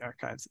off the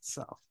archives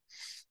itself.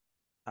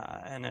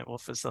 And it will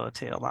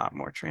facilitate a lot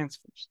more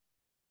transfers.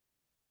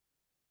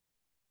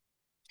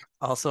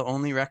 Also,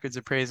 only records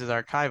appraised as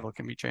archival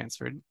can be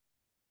transferred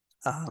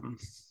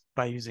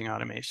by using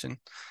automation,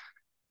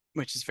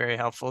 which is very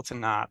helpful to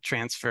not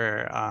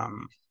transfer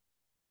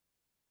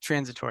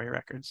transitory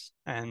records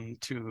and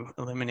to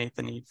eliminate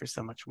the need for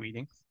so much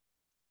weeding.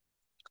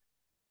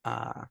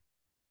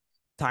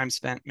 Time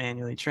spent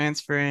manually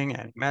transferring,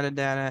 adding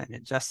metadata, and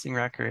adjusting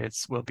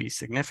records will be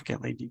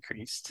significantly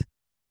decreased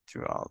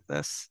through all of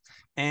this,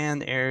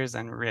 and errors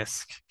and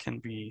risk can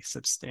be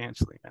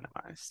substantially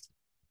minimized.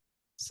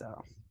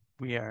 So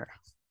we are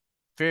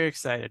very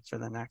excited for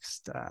the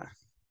next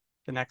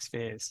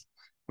phase,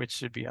 which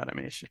should be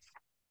automation.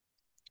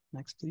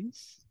 Next,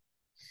 please.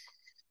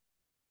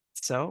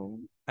 So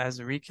as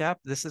a recap,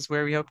 this is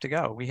where we hope to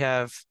go. We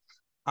have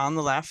on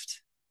the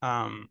left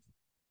a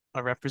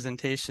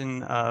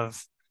representation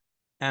of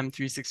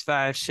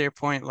M365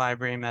 SharePoint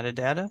library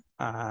metadata.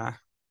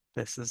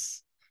 This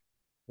is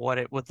what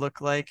it would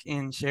look like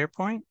in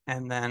SharePoint.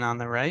 And then on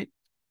the right,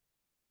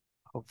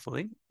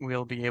 hopefully,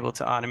 we'll be able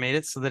to automate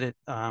it so that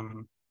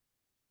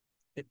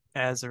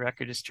as a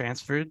record is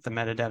transferred, the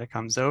metadata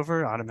comes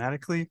over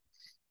automatically,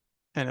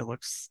 and it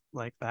looks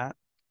like that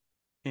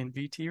in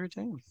VT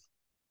retain.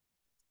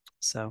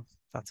 So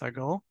that's our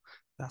goal.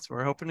 That's where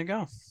we're hoping to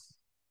go.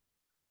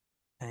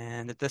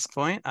 And at this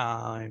point,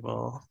 I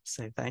will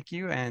say thank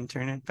you and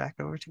turn it back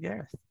over to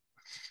Gareth.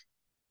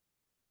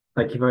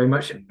 Thank you very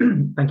much.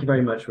 Thank you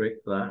very much, Rick,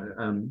 for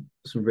that.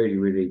 Some really,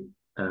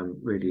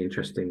 really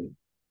interesting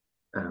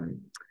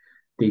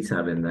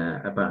detail in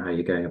there about how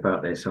you're going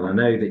about this. And I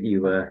know that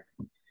you were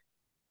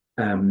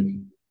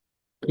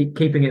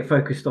keeping it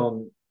focused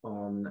on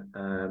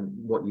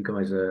what you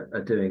guys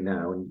are doing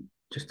now, and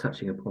just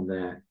touching upon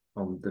there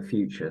on the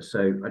future.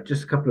 So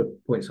just a couple of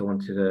points I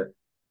wanted to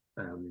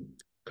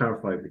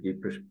clarify with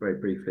you very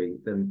briefly.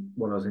 Then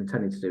what I was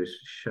intending to do is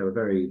show a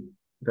very,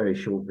 very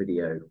short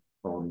video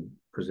on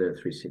Preserve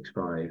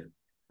 365.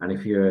 And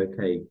if you're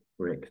okay,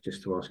 Rick,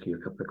 just to ask you a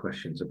couple of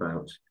questions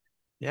about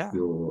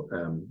your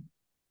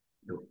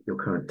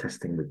current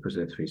testing with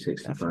Preserve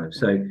 365.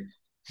 Definitely.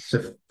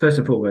 So first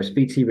and foremost,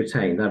 VT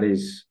retain, that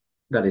is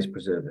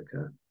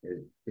Preservica,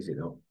 is it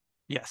not?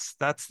 Yes,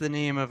 that's the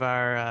name of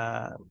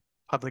our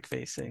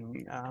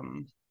public-facing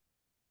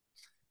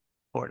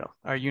portal,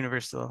 our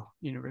universal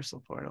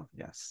portal.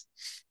 Yes.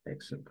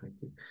 Excellent, thank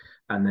you.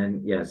 And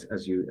then, yes,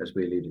 as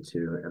we alluded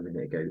to a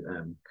minute ago,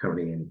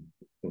 currently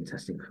in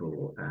testing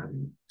for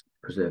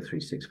Preserve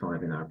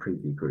 365 in our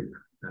preview group,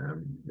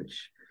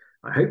 which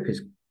I hope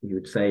you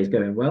would say is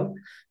going well.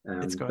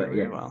 It's going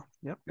very well.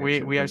 Yep.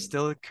 We are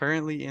still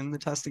currently in the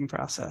testing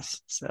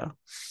process. So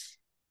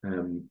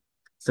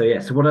yeah.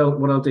 So what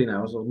I'll do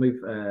now is I'll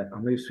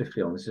move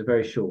swiftly on. This is a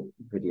very short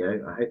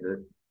video. I hope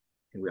that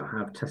I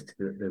have tested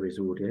that there is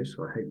audio,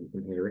 so I hope you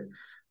can hear it.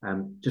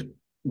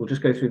 We'll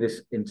just go through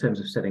this in terms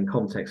of setting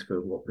context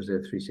for what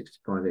Preserve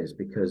 365 is,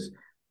 because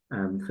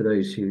for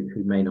those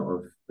who may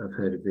not have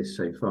heard of this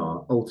so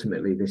far,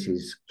 ultimately this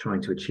is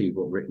trying to achieve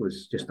what Rick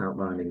was just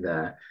outlining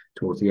there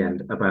towards the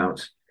end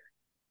about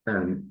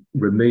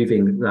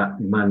removing that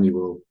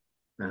manual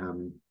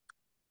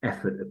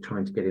effort of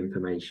trying to get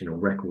information or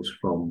records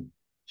from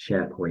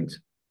SharePoint,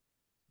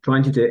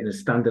 trying to do it in a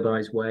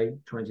standardized way,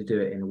 trying to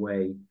do it in a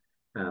way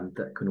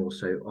that can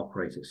also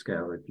operate at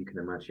scale, if you can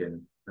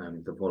imagine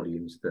the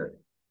volumes that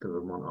the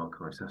Vermont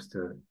Archives has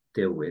to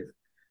deal with.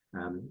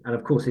 And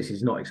of course, this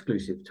is not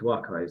exclusive to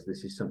archives.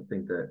 This is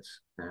something that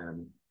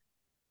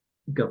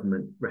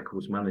government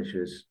records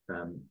managers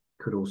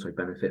could also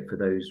benefit for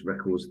those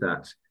records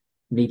that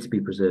need to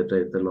be preserved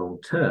over the long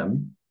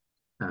term.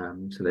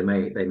 So they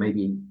may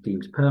be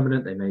deemed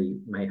permanent. They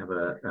may have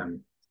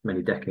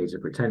many decades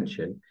of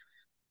retention,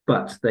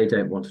 but they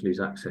don't want to lose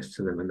access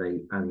to them,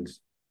 and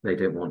they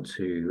don't want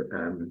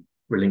to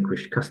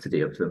relinquish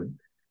custody of them.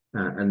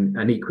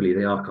 And equally,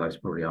 the archives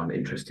probably aren't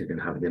interested in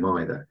having them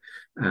either.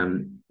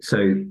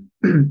 So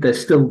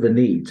there's still the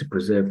need to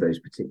preserve those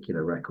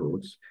particular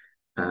records,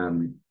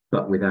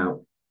 but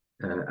without,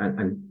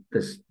 and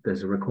there's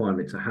a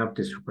requirement to have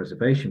digital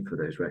preservation for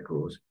those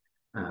records,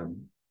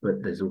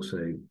 but there's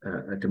also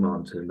a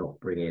demand to not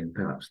bring in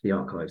perhaps the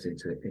archives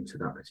into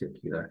that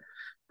particular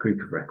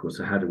group of records.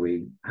 So how do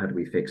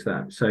we fix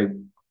that? So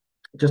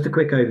just a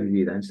quick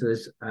overview then. So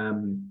there's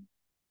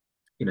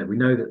we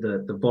know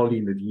that the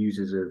volume of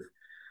users of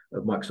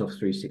Microsoft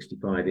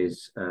 365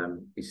 is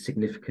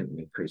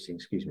significantly increasing.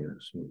 Excuse me,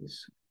 let's move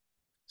this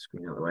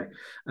screen out of the way.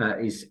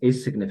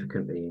 Is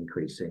significantly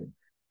increasing,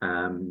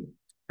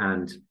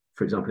 and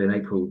for example, in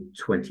April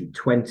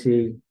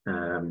 2020,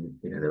 there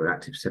were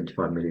active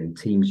 75 million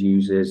Teams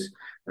users,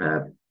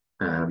 and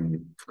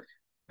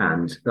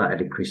that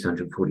had increased to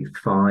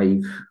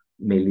 145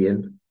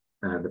 million.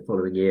 The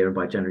following year, and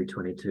by January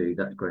 22,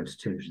 that's grown to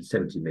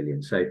 270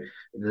 million. So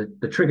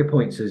the trigger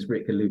points, as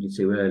Rick alluded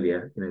to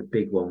earlier,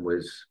 big one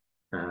was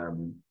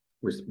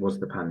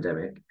the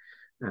pandemic,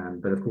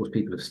 but of course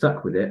people have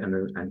stuck with it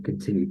and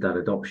continued that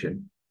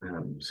adoption.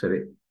 So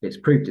it's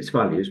proved its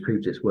value, it's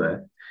proved its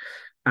worth,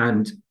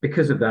 and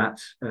because of that,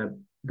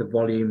 the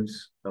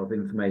volumes of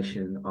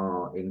information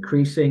are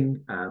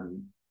increasing,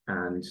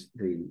 and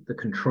the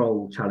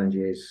control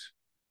challenges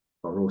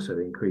are also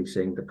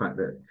increasing. The fact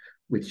that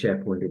with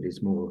SharePoint, it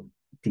is more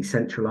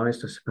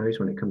decentralized, I suppose,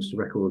 when it comes to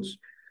records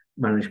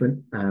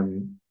management.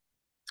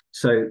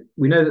 So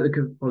we know that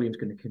the volume is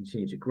going to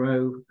continue to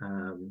grow.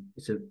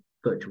 It's a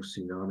virtual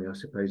tsunami, I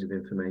suppose, of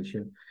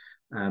information.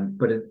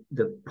 But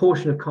the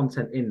portion of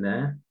content in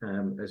there,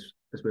 as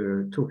we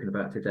were talking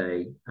about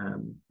today,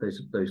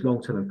 those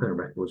long-term and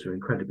permanent records are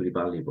incredibly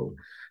valuable,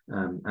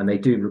 and they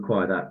do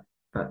require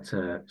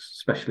that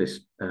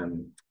specialist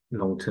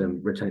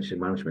long-term retention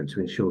management to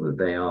ensure that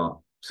they are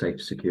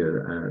safe,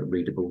 secure,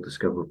 readable,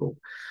 discoverable,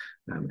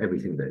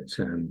 everything that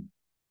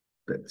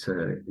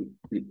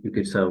your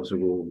good selves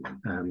are all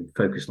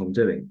focused on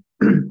doing.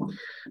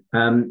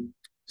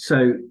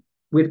 So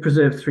with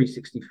Preserve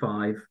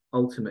 365,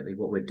 ultimately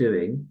what we're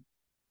doing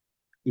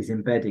is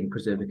embedding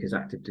Preservica's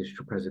active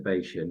digital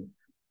preservation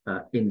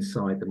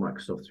inside the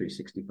Microsoft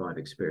 365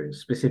 experience,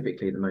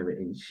 specifically at the moment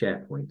in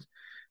SharePoint.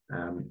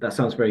 That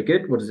sounds very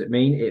good. What does it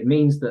mean? It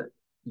means that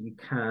you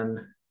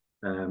can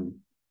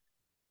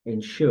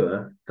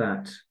ensure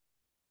that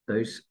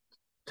those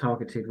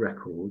targeted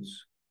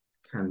records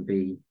can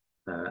be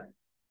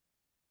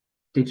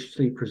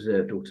digitally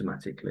preserved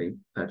automatically,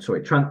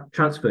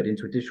 transferred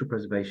into a digital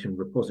preservation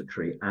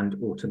repository and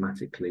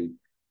automatically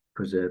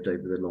preserved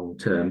over the long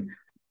term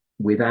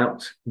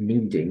without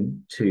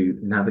needing to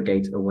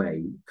navigate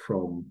away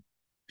from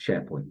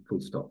SharePoint,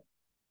 full stop.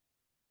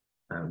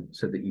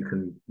 So that you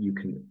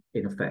can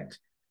in effect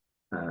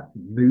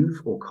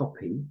move or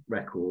copy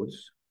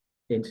records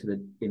into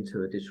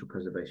a digital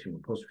preservation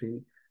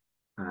repository,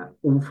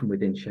 all from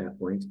within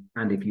SharePoint.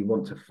 And if you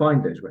want to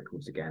find those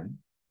records again,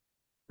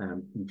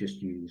 you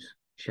just use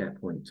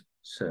SharePoint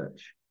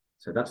search.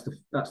 So that's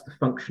the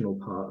functional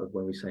part of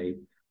when we say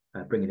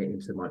bringing it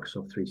into the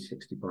Microsoft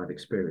 365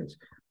 experience.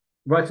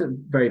 Right at the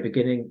very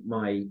beginning,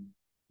 my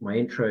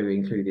intro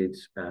included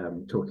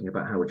talking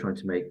about how we're trying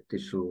to make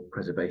digital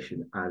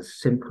preservation as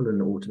simple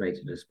and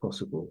automated as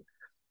possible.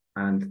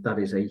 And that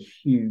is a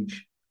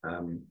huge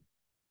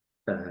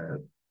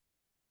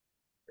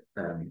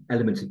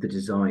element of the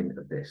design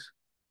of this,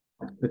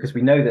 because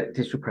we know that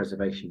digital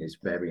preservation is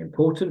very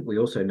important. We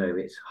also know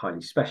it's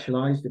highly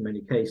specialized in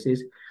many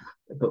cases,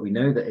 but we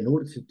know that in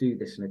order to do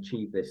this and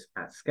achieve this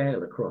at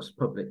scale across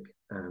public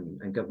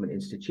and government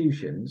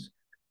institutions,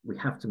 we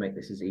have to make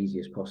this as easy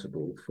as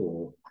possible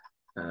for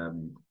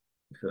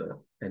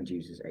end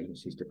users,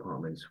 agencies,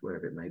 departments,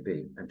 wherever it may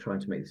be, and trying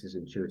to make this as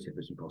intuitive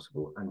as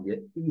possible. And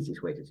the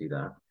easiest way to do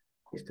that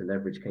is to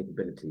leverage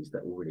capabilities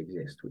that already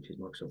exist, which is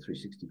Microsoft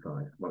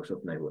 365.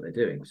 Microsoft know what they're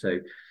doing. So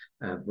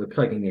we're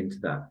plugging into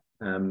that.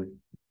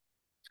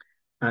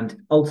 And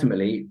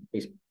ultimately,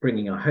 it's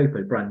bringing, I hope,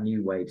 a brand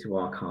new way to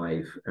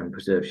archive and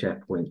preserve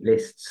SharePoint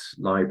lists,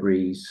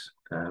 libraries,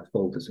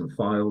 folders and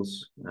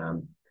files,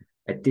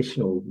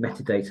 additional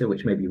metadata,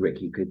 which maybe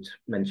Rick, you could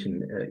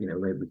mention,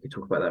 maybe we could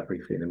talk about that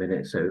briefly in a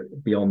minute. So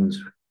beyond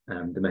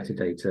the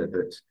metadata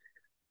that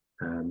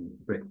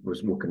Rick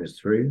was walking us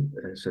through,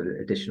 so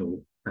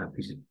additional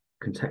pieces of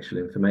contextual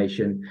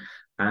information.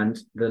 And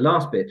the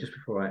last bit, just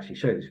before I actually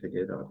show this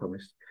video that I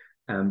promised,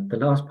 the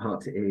last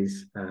part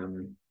is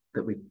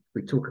that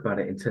we talk about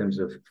it in terms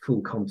of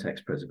full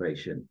context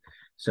preservation.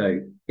 So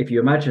if you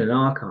imagine an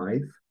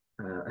archive,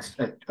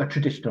 a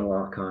traditional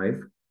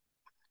archive,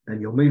 and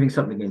you're moving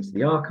something into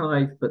the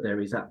archive, but there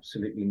is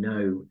absolutely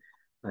no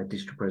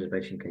digital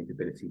preservation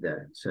capability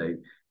there. So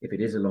if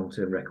it is a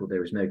long-term record,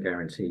 there is no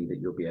guarantee that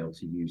you'll be able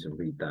to use and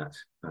read that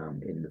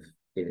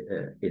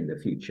in the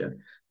future,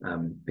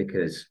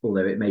 because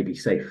although it may be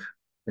safe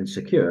and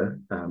secure,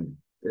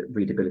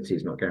 readability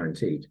is not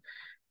guaranteed.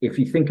 If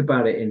you think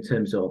about it in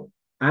terms of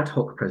ad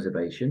hoc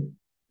preservation,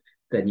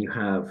 then you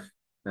have,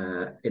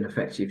 in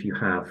effect, if you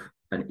have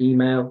an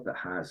email that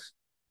has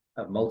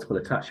multiple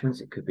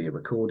attachments, it could be a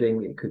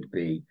recording, it could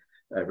be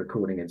a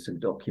recording and some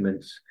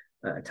documents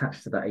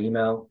attached to that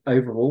email.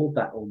 Overall,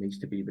 that all needs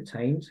to be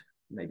retained.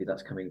 Maybe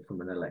that's coming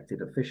from an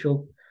elected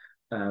official.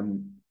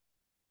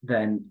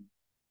 Then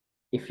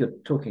if you're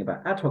talking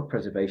about ad hoc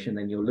preservation,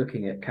 then you're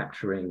looking at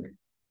capturing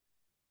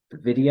the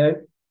video,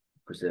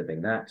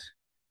 preserving that,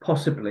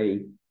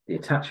 possibly the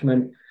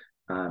attachment,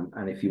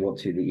 and if you want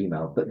to, the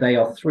email. But they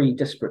are three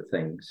disparate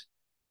things,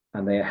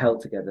 and they are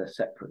held together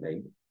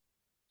separately.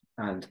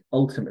 And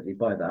ultimately,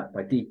 by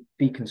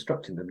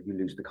deconstructing them, you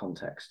lose the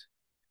context.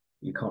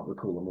 You can't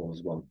recall them all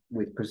as one.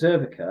 With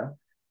Preservica,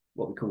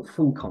 what we call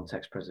full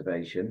context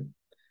preservation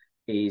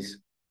is,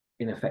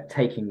 in effect,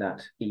 taking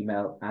that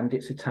email and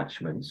its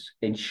attachments,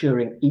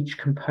 ensuring each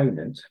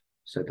component,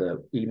 so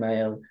the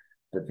email,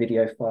 the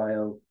video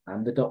file,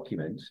 and the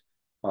document,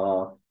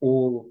 are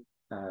all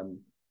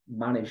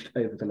managed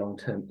over the long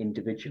term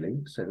individually,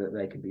 so that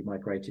they can be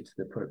migrated to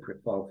the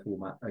appropriate file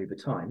format over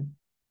time.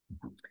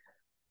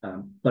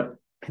 But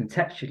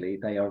contextually,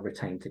 they are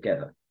retained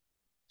together,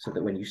 so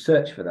that when you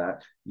search for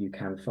that, you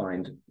can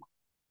find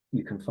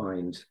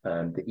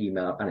the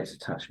email and its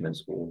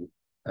attachments all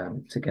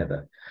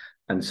together.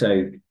 And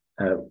so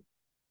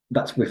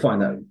we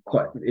find that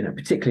quite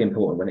particularly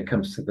important when it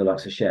comes to the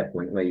likes of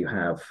SharePoint, where you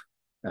have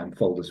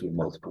folders with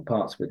multiple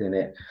parts within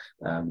it.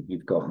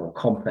 You've got more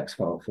complex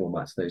file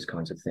formats, those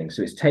kinds of things.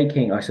 So it's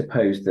taking, I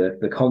suppose,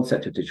 the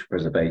concept of digital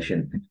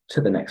preservation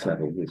to the next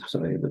level with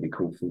something that we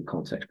call full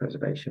context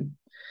preservation.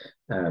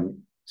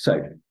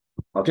 So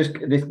I'll just,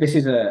 this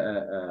is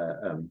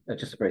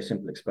just a very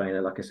simple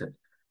explainer. Like I said,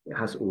 it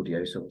has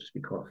audio, so I'll just be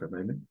quiet for a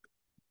moment.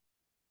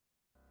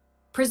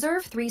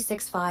 Preserve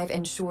 365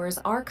 ensures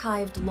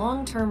archived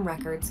long-term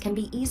records can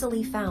be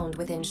easily found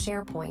within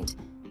SharePoint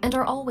and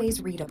are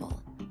always readable.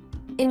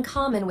 In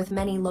common with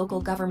many local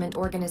government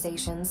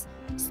organizations,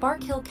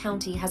 Spark Hill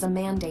County has a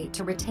mandate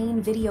to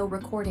retain video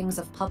recordings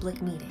of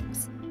public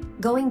meetings,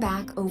 going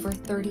back over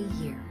 30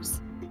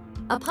 years.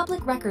 A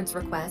public records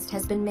request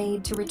has been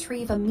made to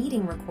retrieve a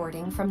meeting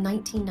recording from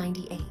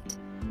 1998.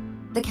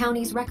 The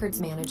county's records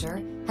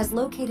manager has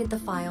located the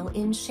file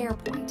in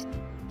SharePoint.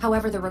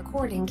 However, the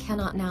recording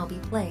cannot now be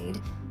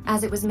played,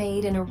 as it was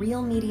made in a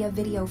real media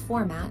video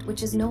format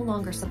which is no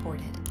longer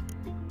supported.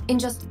 In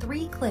just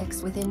 3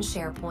 clicks within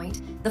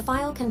SharePoint, the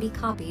file can be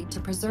copied to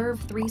Preserve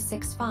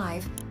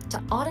 365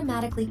 to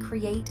automatically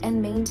create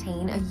and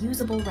maintain a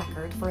usable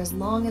record for as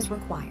long as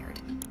required,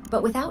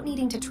 but without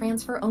needing to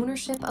transfer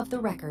ownership of the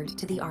record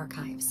to the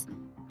archives.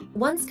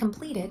 Once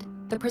completed,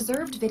 the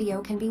preserved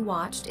video can be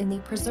watched in the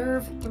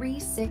Preserve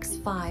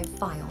 365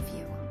 file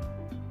view.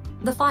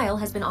 The file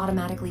has been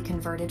automatically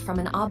converted from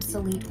an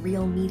obsolete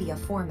real media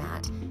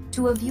format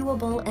to a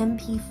viewable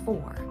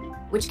MP4,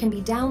 which can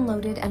be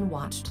downloaded and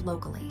watched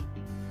locally.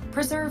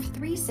 Preserve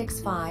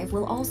 365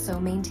 will also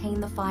maintain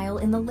the file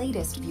in the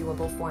latest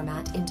viewable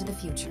format into the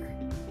future.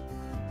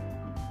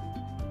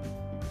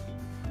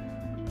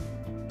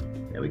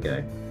 There we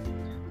go.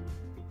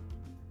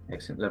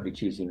 Excellent, lovely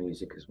cheesy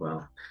music as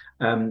well.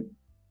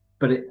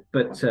 But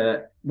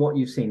what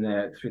you've seen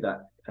there through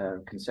that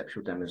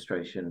conceptual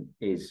demonstration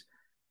is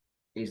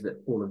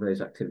that all of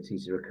those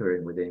activities are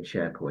occurring within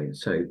SharePoint.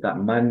 So that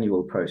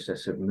manual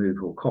process of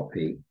move or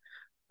copy,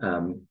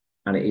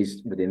 and it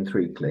is within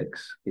 3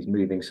 clicks, is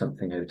moving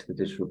something over to the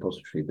digital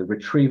repository. The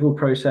retrieval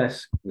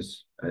process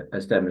was,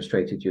 as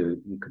demonstrated,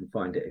 you can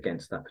find it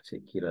against that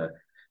particular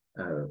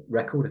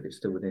record if it's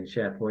still within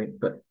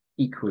SharePoint, but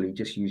equally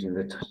just using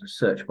the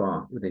search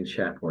bar within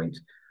SharePoint,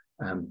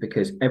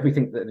 because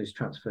everything that is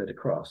transferred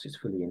across is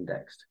fully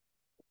indexed.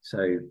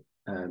 So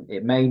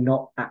it may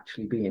not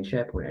actually be in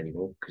SharePoint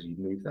anymore because you've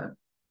moved that,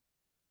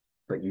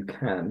 but you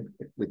can,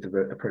 with the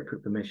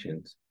appropriate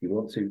permissions, if you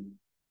want to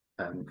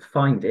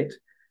find it,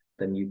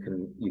 then you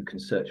can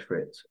search for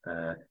it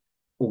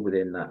all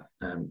within that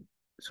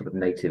sort of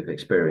native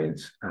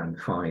experience and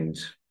find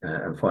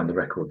the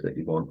record that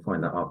you want,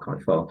 find that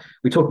archive file.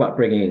 We talk about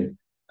bringing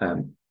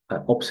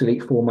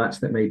obsolete formats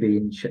that may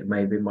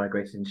have been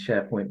migrated into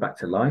SharePoint back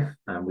to life,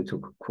 and we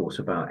talk, of course,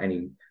 about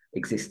any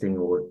existing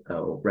or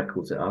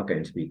records that are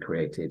going to be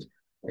created,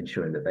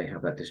 ensuring that they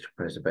have that digital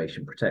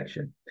preservation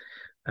protection.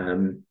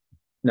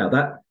 Now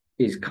that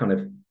is kind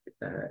of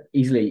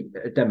easily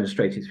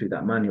demonstrated through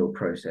that manual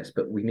process,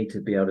 but we need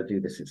to be able to do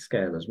this at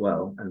scale as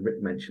well. And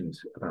Rick mentioned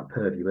about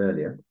Purview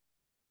earlier.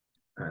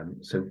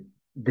 So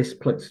this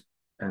plugs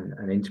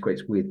and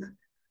integrates with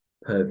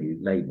Purview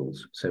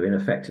labels. So in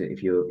effect,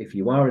 if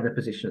you are in a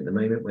position at the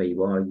moment where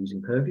you are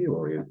using Purview,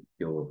 or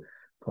you're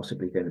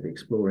possibly going to be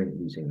exploring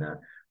using that,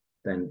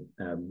 then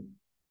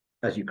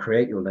as you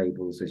create your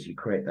labels, as you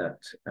create that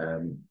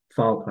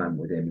file plan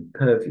within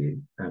Purview,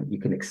 you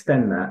can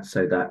extend that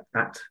so that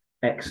at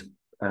X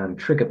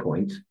trigger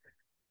point,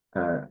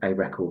 a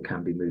record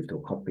can be moved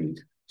or copied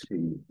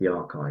to the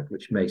archive,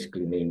 which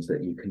basically means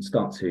that you can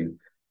start to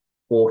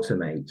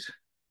automate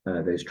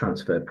those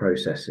transfer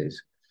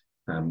processes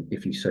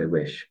if you so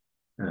wish.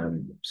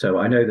 So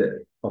I know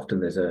that often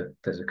there's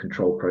a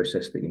control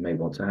process that you may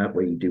want to have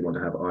where you do want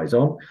to have eyes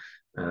on.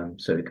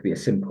 So it could be a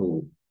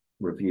simple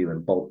review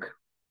and bulk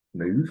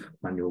move,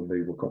 manual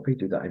move or copy,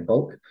 do that in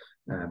bulk,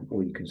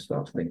 or you can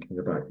start thinking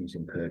about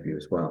using Purview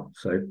as well.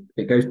 So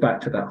it goes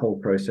back to that whole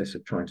process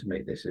of trying to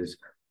make this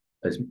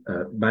as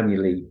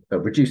manually,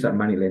 reduce that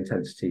manual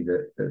intensity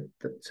that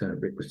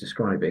Rick was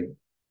describing,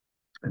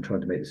 and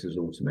trying to make this as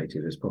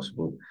automated as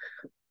possible.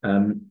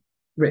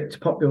 Rick, to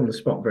pop you on the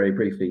spot very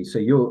briefly, so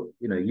you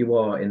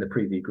are in the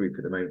preview group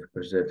at the moment for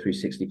Preserve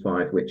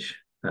 365, which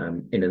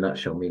in a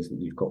nutshell means that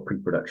you've got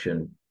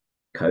pre-production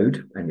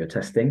code and you're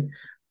testing,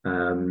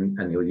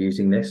 and you're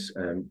using this.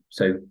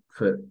 So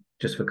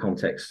just for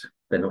context,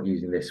 they're not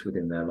using this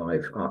within their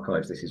live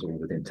archives. This is all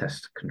within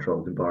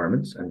test-controlled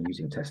environments and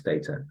using test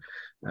data.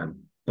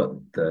 But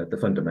the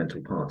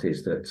fundamental part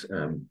is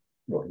that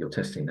what you're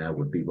testing now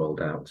would be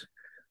rolled out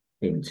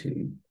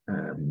into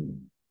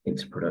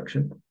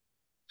production,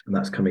 and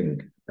that's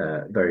coming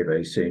very,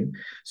 very soon.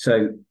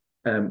 So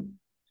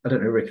I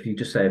don't know, Rick, if you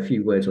just say a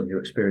few words on your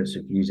experience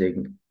of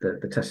using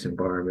the test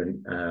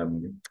environment,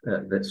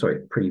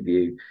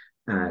 preview,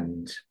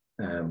 and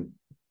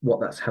what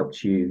that's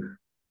helped you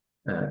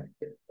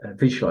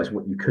visualize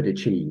what you could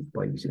achieve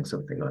by using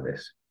something like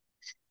this.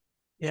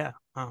 Yeah,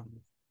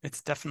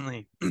 it's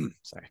definitely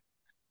sorry.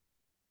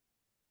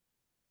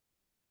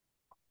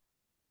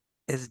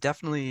 It's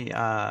definitely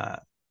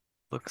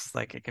looks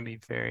like it can be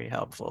very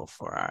helpful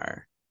for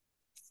our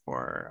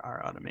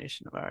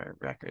automation of our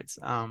records.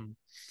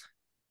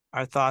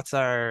 Our thoughts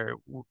are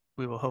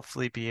we will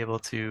hopefully be able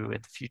to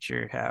in the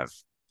future have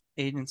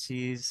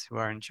agencies who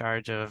are in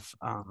charge of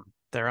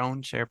their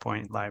own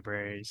SharePoint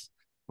libraries,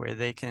 where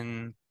they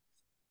can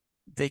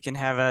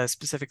have a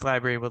specific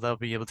library where they'll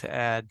be able to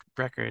add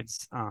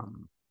records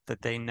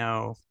that they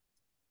know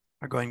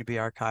are going to be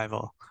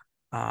archival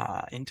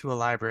into a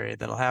library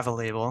that'll have a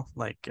label,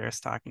 like Gareth's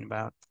talking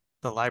about.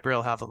 The library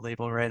will have a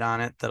label right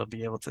on it that'll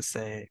be able to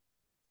say,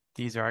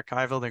 these are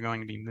archival, they're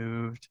going to be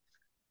moved.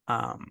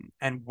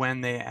 And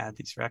when they add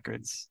these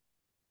records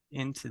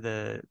into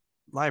the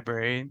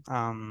library,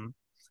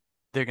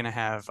 they're going to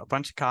have a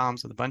bunch of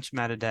columns with a bunch of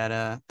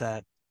metadata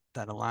that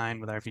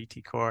align with our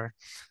VT core.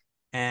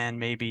 And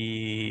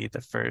maybe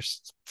the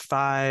first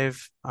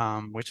 5,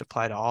 which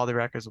apply to all the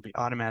records, will be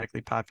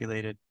automatically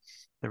populated.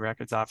 The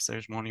records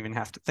officers won't even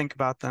have to think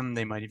about them.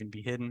 They might even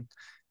be hidden.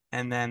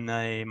 And then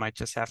they might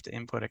just have to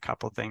input a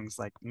couple things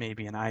like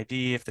maybe an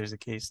ID if there's a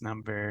case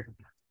number,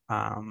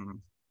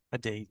 a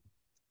date,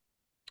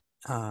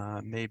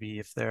 maybe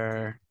if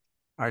there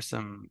are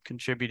some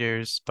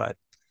contributors, but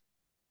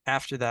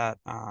after that,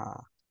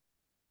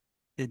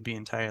 it'd be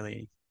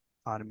entirely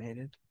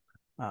automated,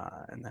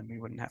 and then we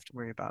wouldn't have to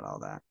worry about all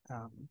that.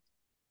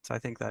 So I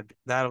think that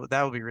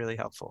will be really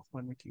helpful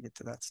when we can get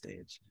to that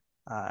stage,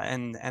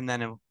 and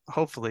then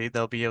hopefully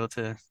they'll be able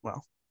to,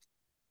 well,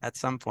 at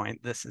some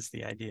point, this is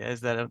the idea, is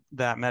that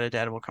that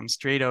metadata will come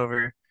straight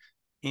over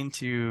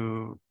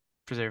into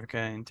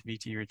Preservica, into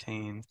VT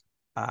Retain,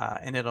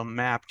 and it'll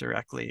map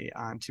directly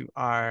onto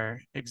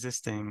our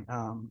existing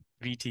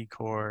VT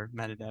core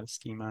metadata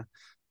schema,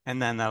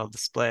 and then that'll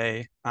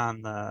display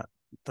on the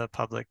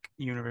public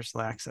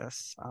universal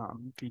access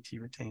VT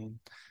Retain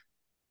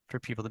for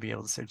people to be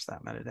able to search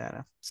that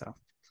metadata. So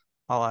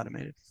all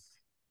automated.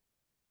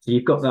 So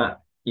you've got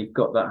that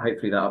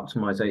hopefully that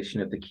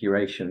optimization of the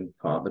curation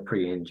part, the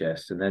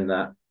pre-ingest, and then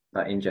that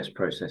ingest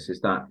process is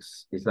that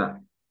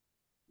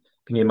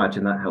can you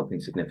imagine that helping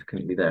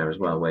significantly there as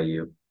well,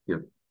 where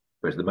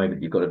whereas at the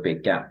moment you've got a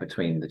big gap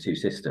between the two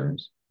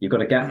systems. You've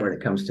got a gap when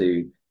it comes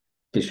to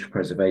digital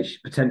preservation.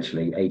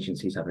 Potentially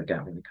agencies have a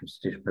gap when it comes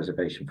to digital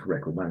preservation for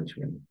record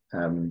management.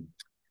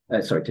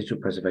 Digital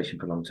preservation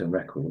for long-term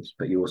records,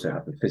 but you also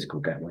have the physical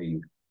gap where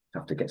you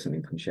have to get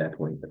something from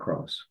SharePoint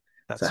across.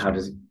 So how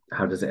does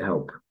it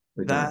help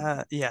with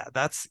that? Yeah,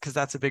 that's because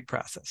that's a big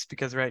process,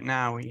 because right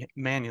now we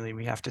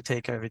have to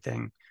take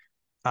everything.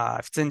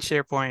 If it's in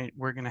SharePoint,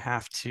 we're going to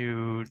have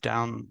to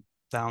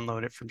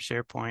download it from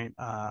SharePoint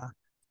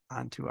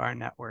onto our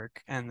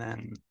network, and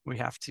then we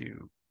have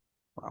to,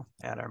 well,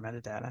 add our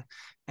metadata,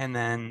 and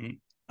then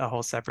a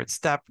whole separate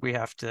step, we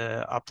have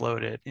to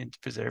upload it into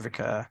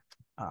Preservica,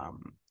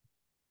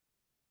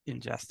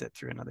 ingest it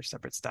through another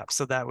separate step.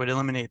 So that would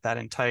eliminate that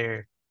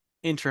entire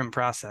interim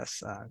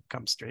process,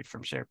 comes straight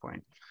from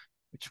SharePoint,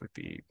 which would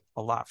be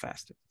a lot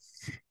faster.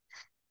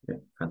 Yeah,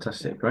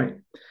 fantastic, great.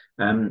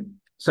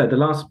 So the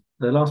last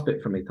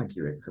bit from me, thank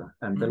you, Rick, for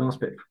that. The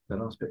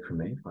last bit from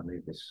me, if I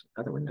move this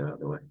other window out of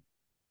the way,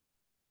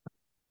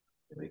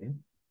 there we go,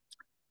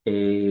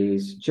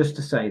 is just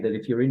to say that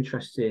if you're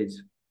interested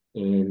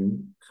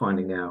in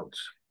finding out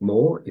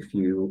more, if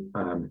you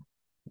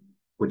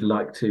would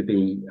like to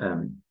be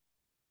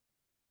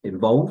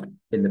involved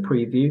in the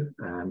preview,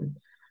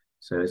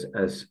 so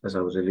as I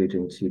was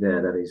alluding to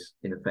there, that is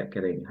in effect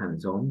getting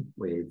hands-on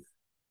with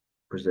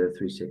Preserve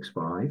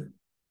 365.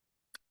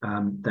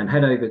 Then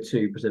head over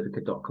to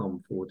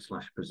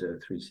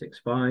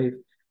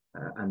preservica.com/preserve365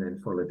 and then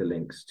follow the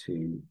links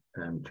to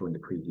join the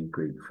preview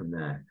group from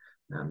there.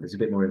 There's a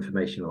bit more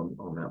information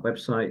on that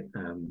website,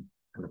 and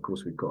of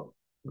course we've got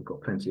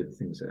plenty of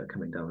things that are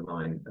coming down the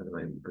line at the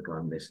moment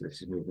regarding this.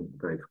 This is moving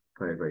very,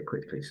 very, very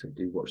quickly, so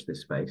do watch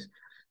this space.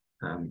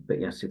 But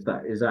yes, if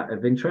that is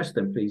of interest,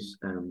 then please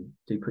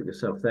do put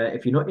yourself there.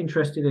 If you're not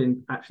interested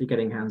in actually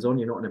getting hands-on,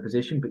 you're not in a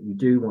position, but you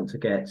do want to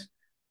get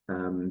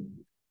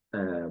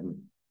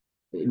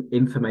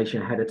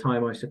information ahead of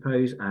time, I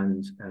suppose,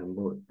 and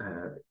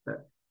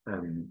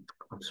I'm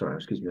sorry,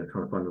 excuse me, I'm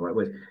trying to find the right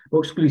word.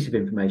 More exclusive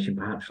information,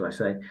 perhaps, shall I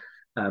say?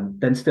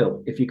 Then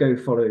still, if you go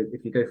follow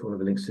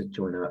the links to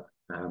join up,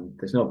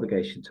 there's no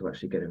obligation to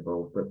actually get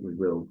involved, but we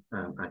will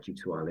add you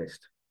to our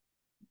list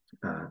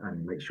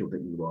and make sure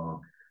that you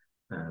are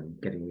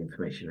getting the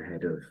information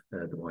ahead of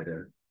the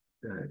wider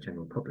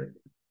general public.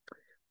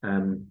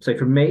 So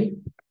from me,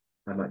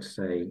 I'd like to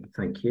say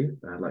thank you.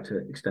 I'd like to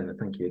extend a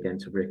thank you again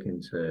to Rick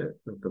and to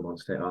the Vermont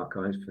State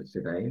Archives for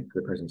today,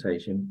 for the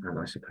presentation. And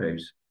I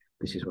suppose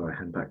this is where I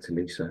hand back to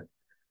Lisa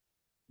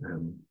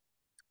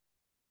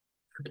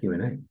for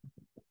Q&A.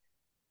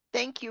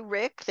 Thank you,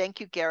 Rick.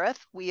 Thank you,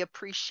 Gareth. We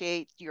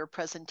appreciate your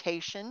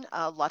presentation.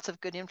 Lots of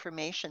good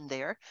information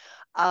there.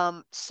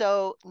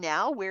 So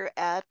now we're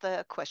at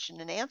the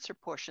question and answer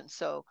portion.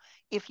 So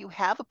if you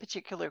have a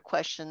particular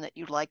question that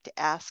you'd like to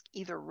ask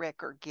either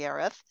Rick or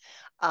Gareth,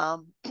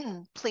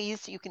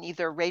 please, you can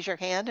either raise your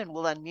hand and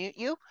we'll unmute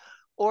you,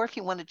 or if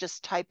you want to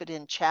just type it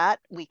in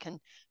chat, we can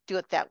do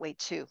it that way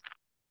too.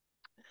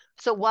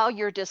 So while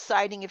you're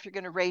deciding if you're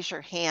going to raise your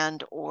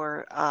hand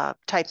or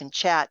type in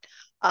chat,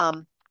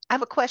 I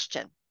have a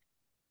question.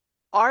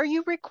 Are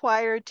you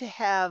required to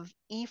have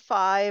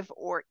E5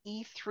 or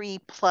E3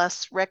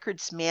 plus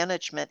records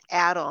management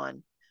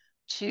add-on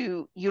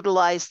to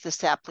utilize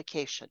this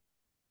application?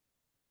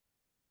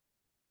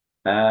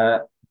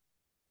 The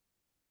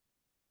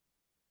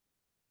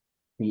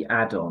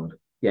add-on,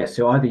 yes.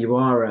 So either you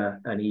are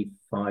an E5,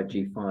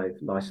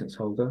 G5 license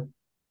holder,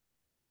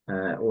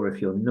 or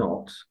if you're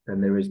not, then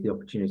there is the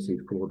opportunity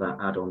for that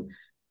add-on.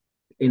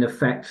 In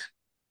effect,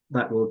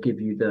 that will give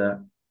you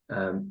the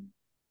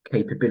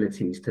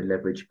capabilities to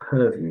leverage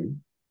Purview,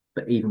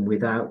 but even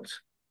without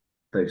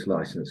those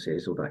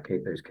licenses or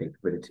those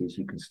capabilities,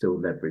 you can still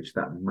leverage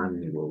that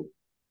manual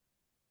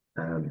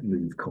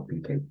move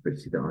copy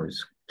capability that I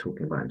was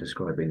talking about and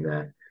describing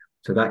there.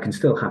 So that can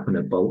still happen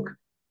at bulk.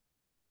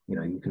 You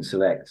know, you can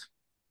select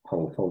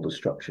whole folder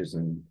structures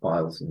and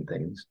files and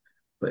things,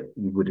 but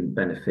you wouldn't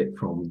benefit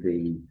from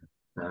the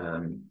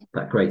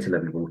that greater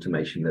level of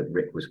automation that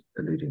Rick was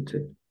alluding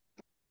to.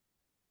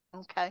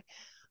 Okay.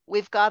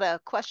 We've got a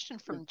question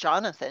from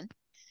Jonathan,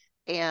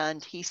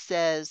 and he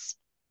says,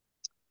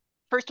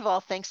 first of all,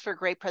 thanks for a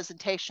great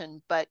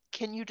presentation, but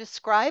can you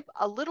describe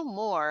a little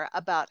more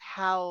about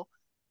how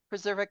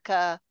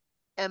Preservica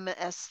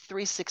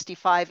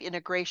MS365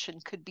 integration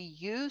could be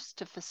used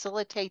to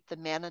facilitate the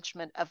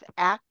management of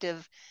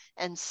active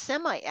and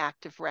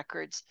semi-active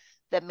records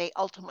that may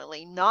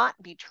ultimately not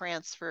be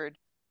transferred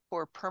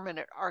for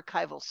permanent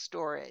archival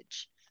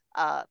storage?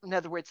 In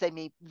other words,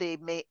 they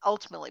may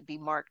ultimately be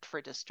marked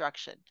for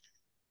destruction.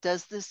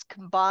 Does this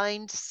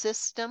combined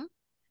system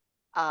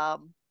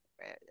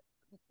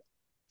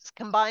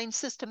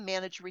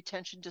manage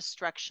retention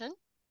destruction?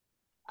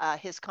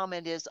 His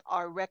comment is,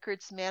 our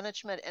records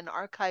management and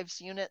archives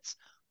units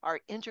are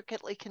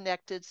intricately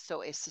connected,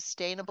 so a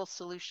sustainable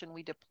solution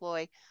we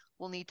deploy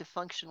will need to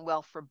function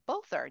well for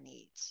both our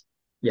needs.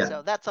 Yeah.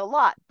 So that's a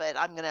lot, but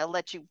I'm going to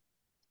let you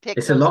pick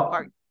it's those a lot,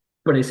 apart.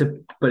 But it's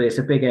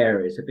a big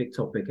area, it's a big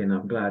topic, and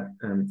I'm glad.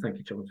 Thank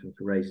you, Jonathan,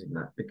 for raising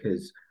that,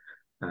 because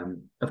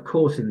of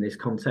course, in this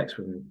context,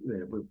 when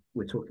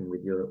we're talking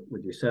with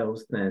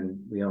yourselves,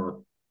 then we are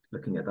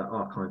looking at that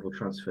archival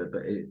transfer,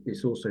 but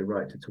it's also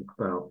right to talk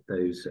about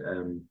those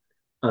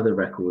other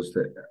records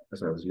that,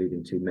 as I was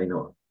alluding to, may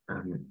not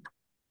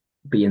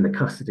be in the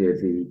custody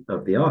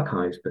of the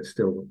archives, but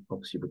still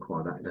obviously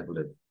require that level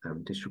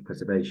of digital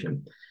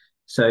preservation.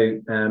 So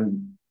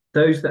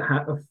those that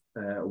have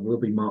will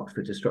be marked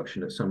for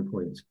destruction at some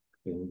point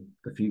in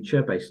the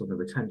future based on the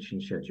retention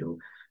schedule.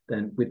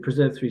 Then with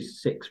Preserve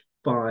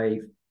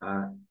 365,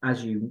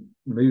 as you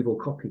move or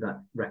copy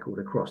that record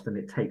across, then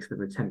it takes the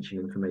retention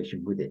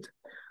information with it,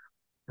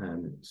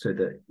 so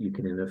that you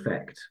can in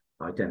effect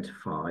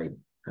identify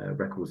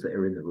records that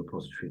are in the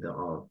repository that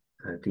are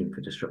deemed for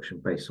destruction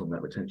based on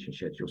that retention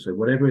schedule. So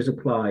whatever is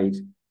applied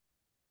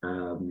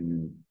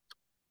in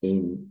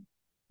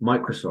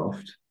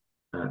Microsoft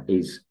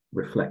is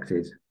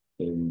reflected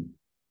in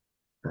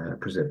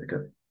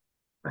Preservica.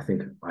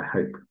 I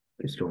hope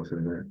it's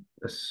Jonathan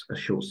a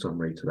short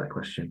summary to that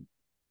question.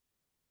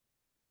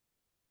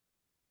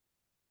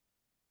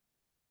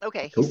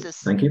 Okay, cool.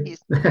 Thank you.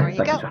 There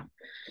you go. You,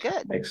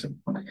 good. Excellent.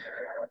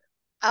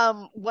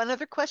 One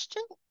other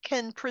question: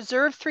 can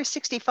Preserve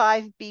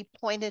 365 be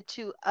pointed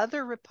to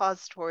other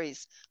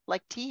repositories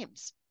like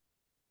Teams?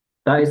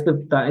 That is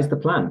the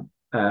plan.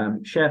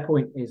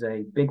 SharePoint is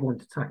a big one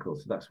to tackle,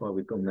 so that's why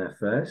we've gone there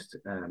first.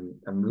 And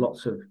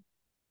lots of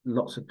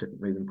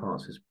different moving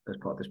parts as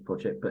part of this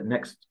project. But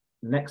next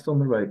on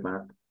the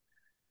roadmap,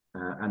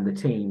 and the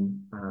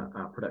team,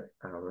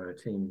 our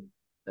team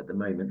at the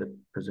moment, the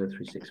Preserve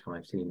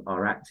 365 team,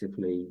 are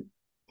actively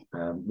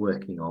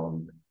working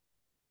on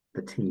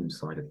the Teams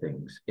side of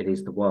things. It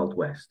is the Wild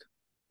West.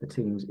 The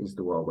Teams is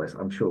the Wild West.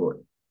 I'm sure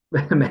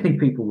many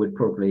people would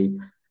probably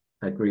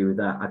agree with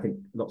that. I think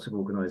lots of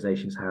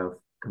organizations have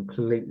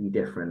completely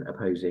different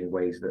opposing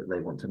ways that they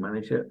want to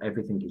manage it.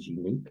 Everything is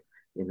unique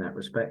in that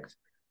respect.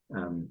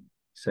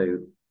 So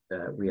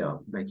we are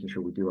making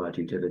sure we do our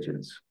due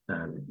diligence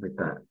with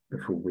that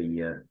before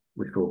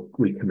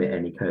we commit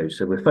any code.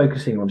 So we're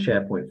focusing on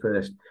SharePoint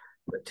first,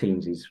 but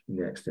Teams is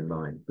next in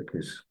line,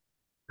 because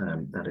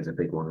that is a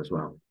big one as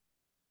well.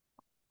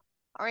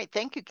 All right,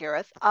 thank you,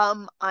 Gareth.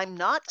 I'm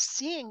not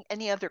seeing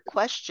any other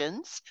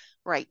questions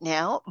right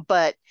now,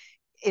 but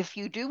if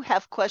you do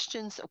have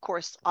questions, of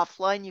course,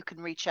 offline, you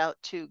can reach out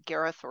to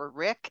Gareth or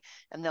Rick,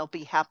 and they'll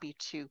be happy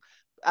to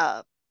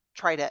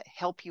try to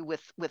help you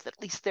with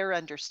at least their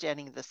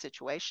understanding of the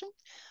situation.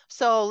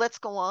 So let's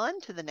go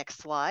on to the next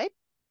slide.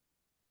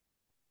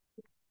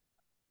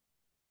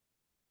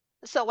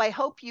 So I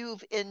hope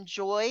you've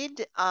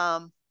enjoyed,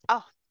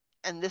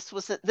 and this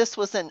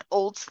was an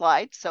old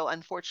slide, so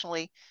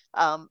unfortunately,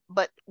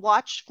 but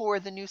watch for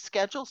the new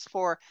schedules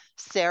for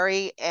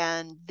SARI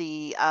and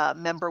the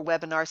member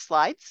webinar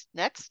slides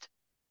next.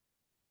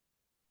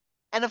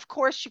 And of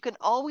course, you can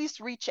always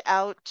reach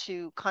out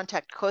to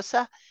contact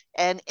COSA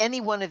in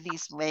any one of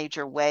these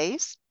major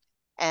ways.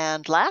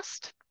 And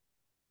last,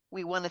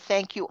 we want to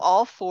thank you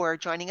all for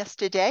joining us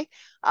today.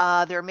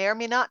 There may or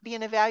may not be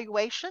an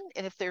evaluation,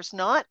 and if there's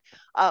not,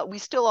 we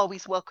still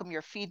always welcome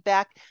your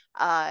feedback.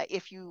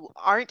 If you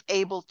aren't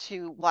able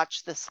to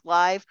watch this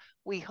live,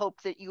 we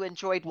hope that you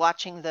enjoyed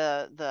watching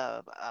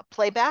the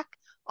playback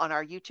on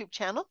our YouTube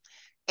channel.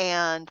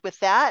 And with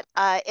that,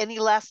 any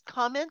last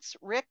comments,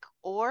 Rick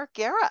or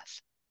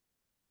Gareth?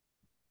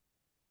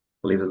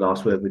 I'll leave the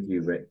last word with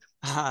you, Rick.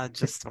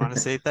 Just want to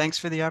say thanks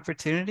for the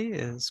opportunity.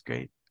 It was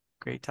great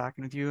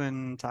talking with you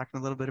and talking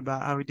a little bit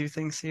about how we do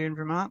things here in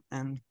Vermont,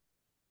 and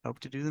hope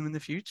to do them in the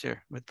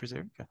future with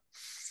Preservica.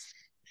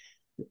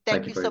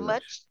 Thank you so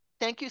much.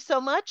 Thank you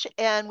so much.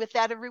 And with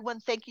that,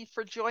 everyone, thank you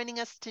for joining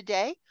us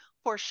today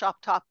for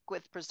Shop Talk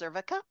with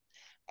Preservica.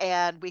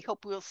 And we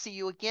hope we'll see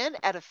you again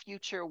at a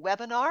future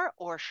webinar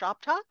or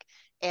Shop Talk.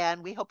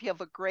 And we hope you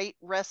have a great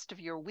rest of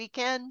your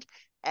weekend.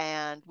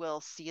 And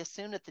we'll see you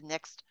soon at the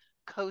next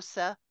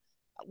COSA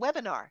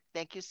webinar.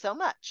 Thank you so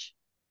much.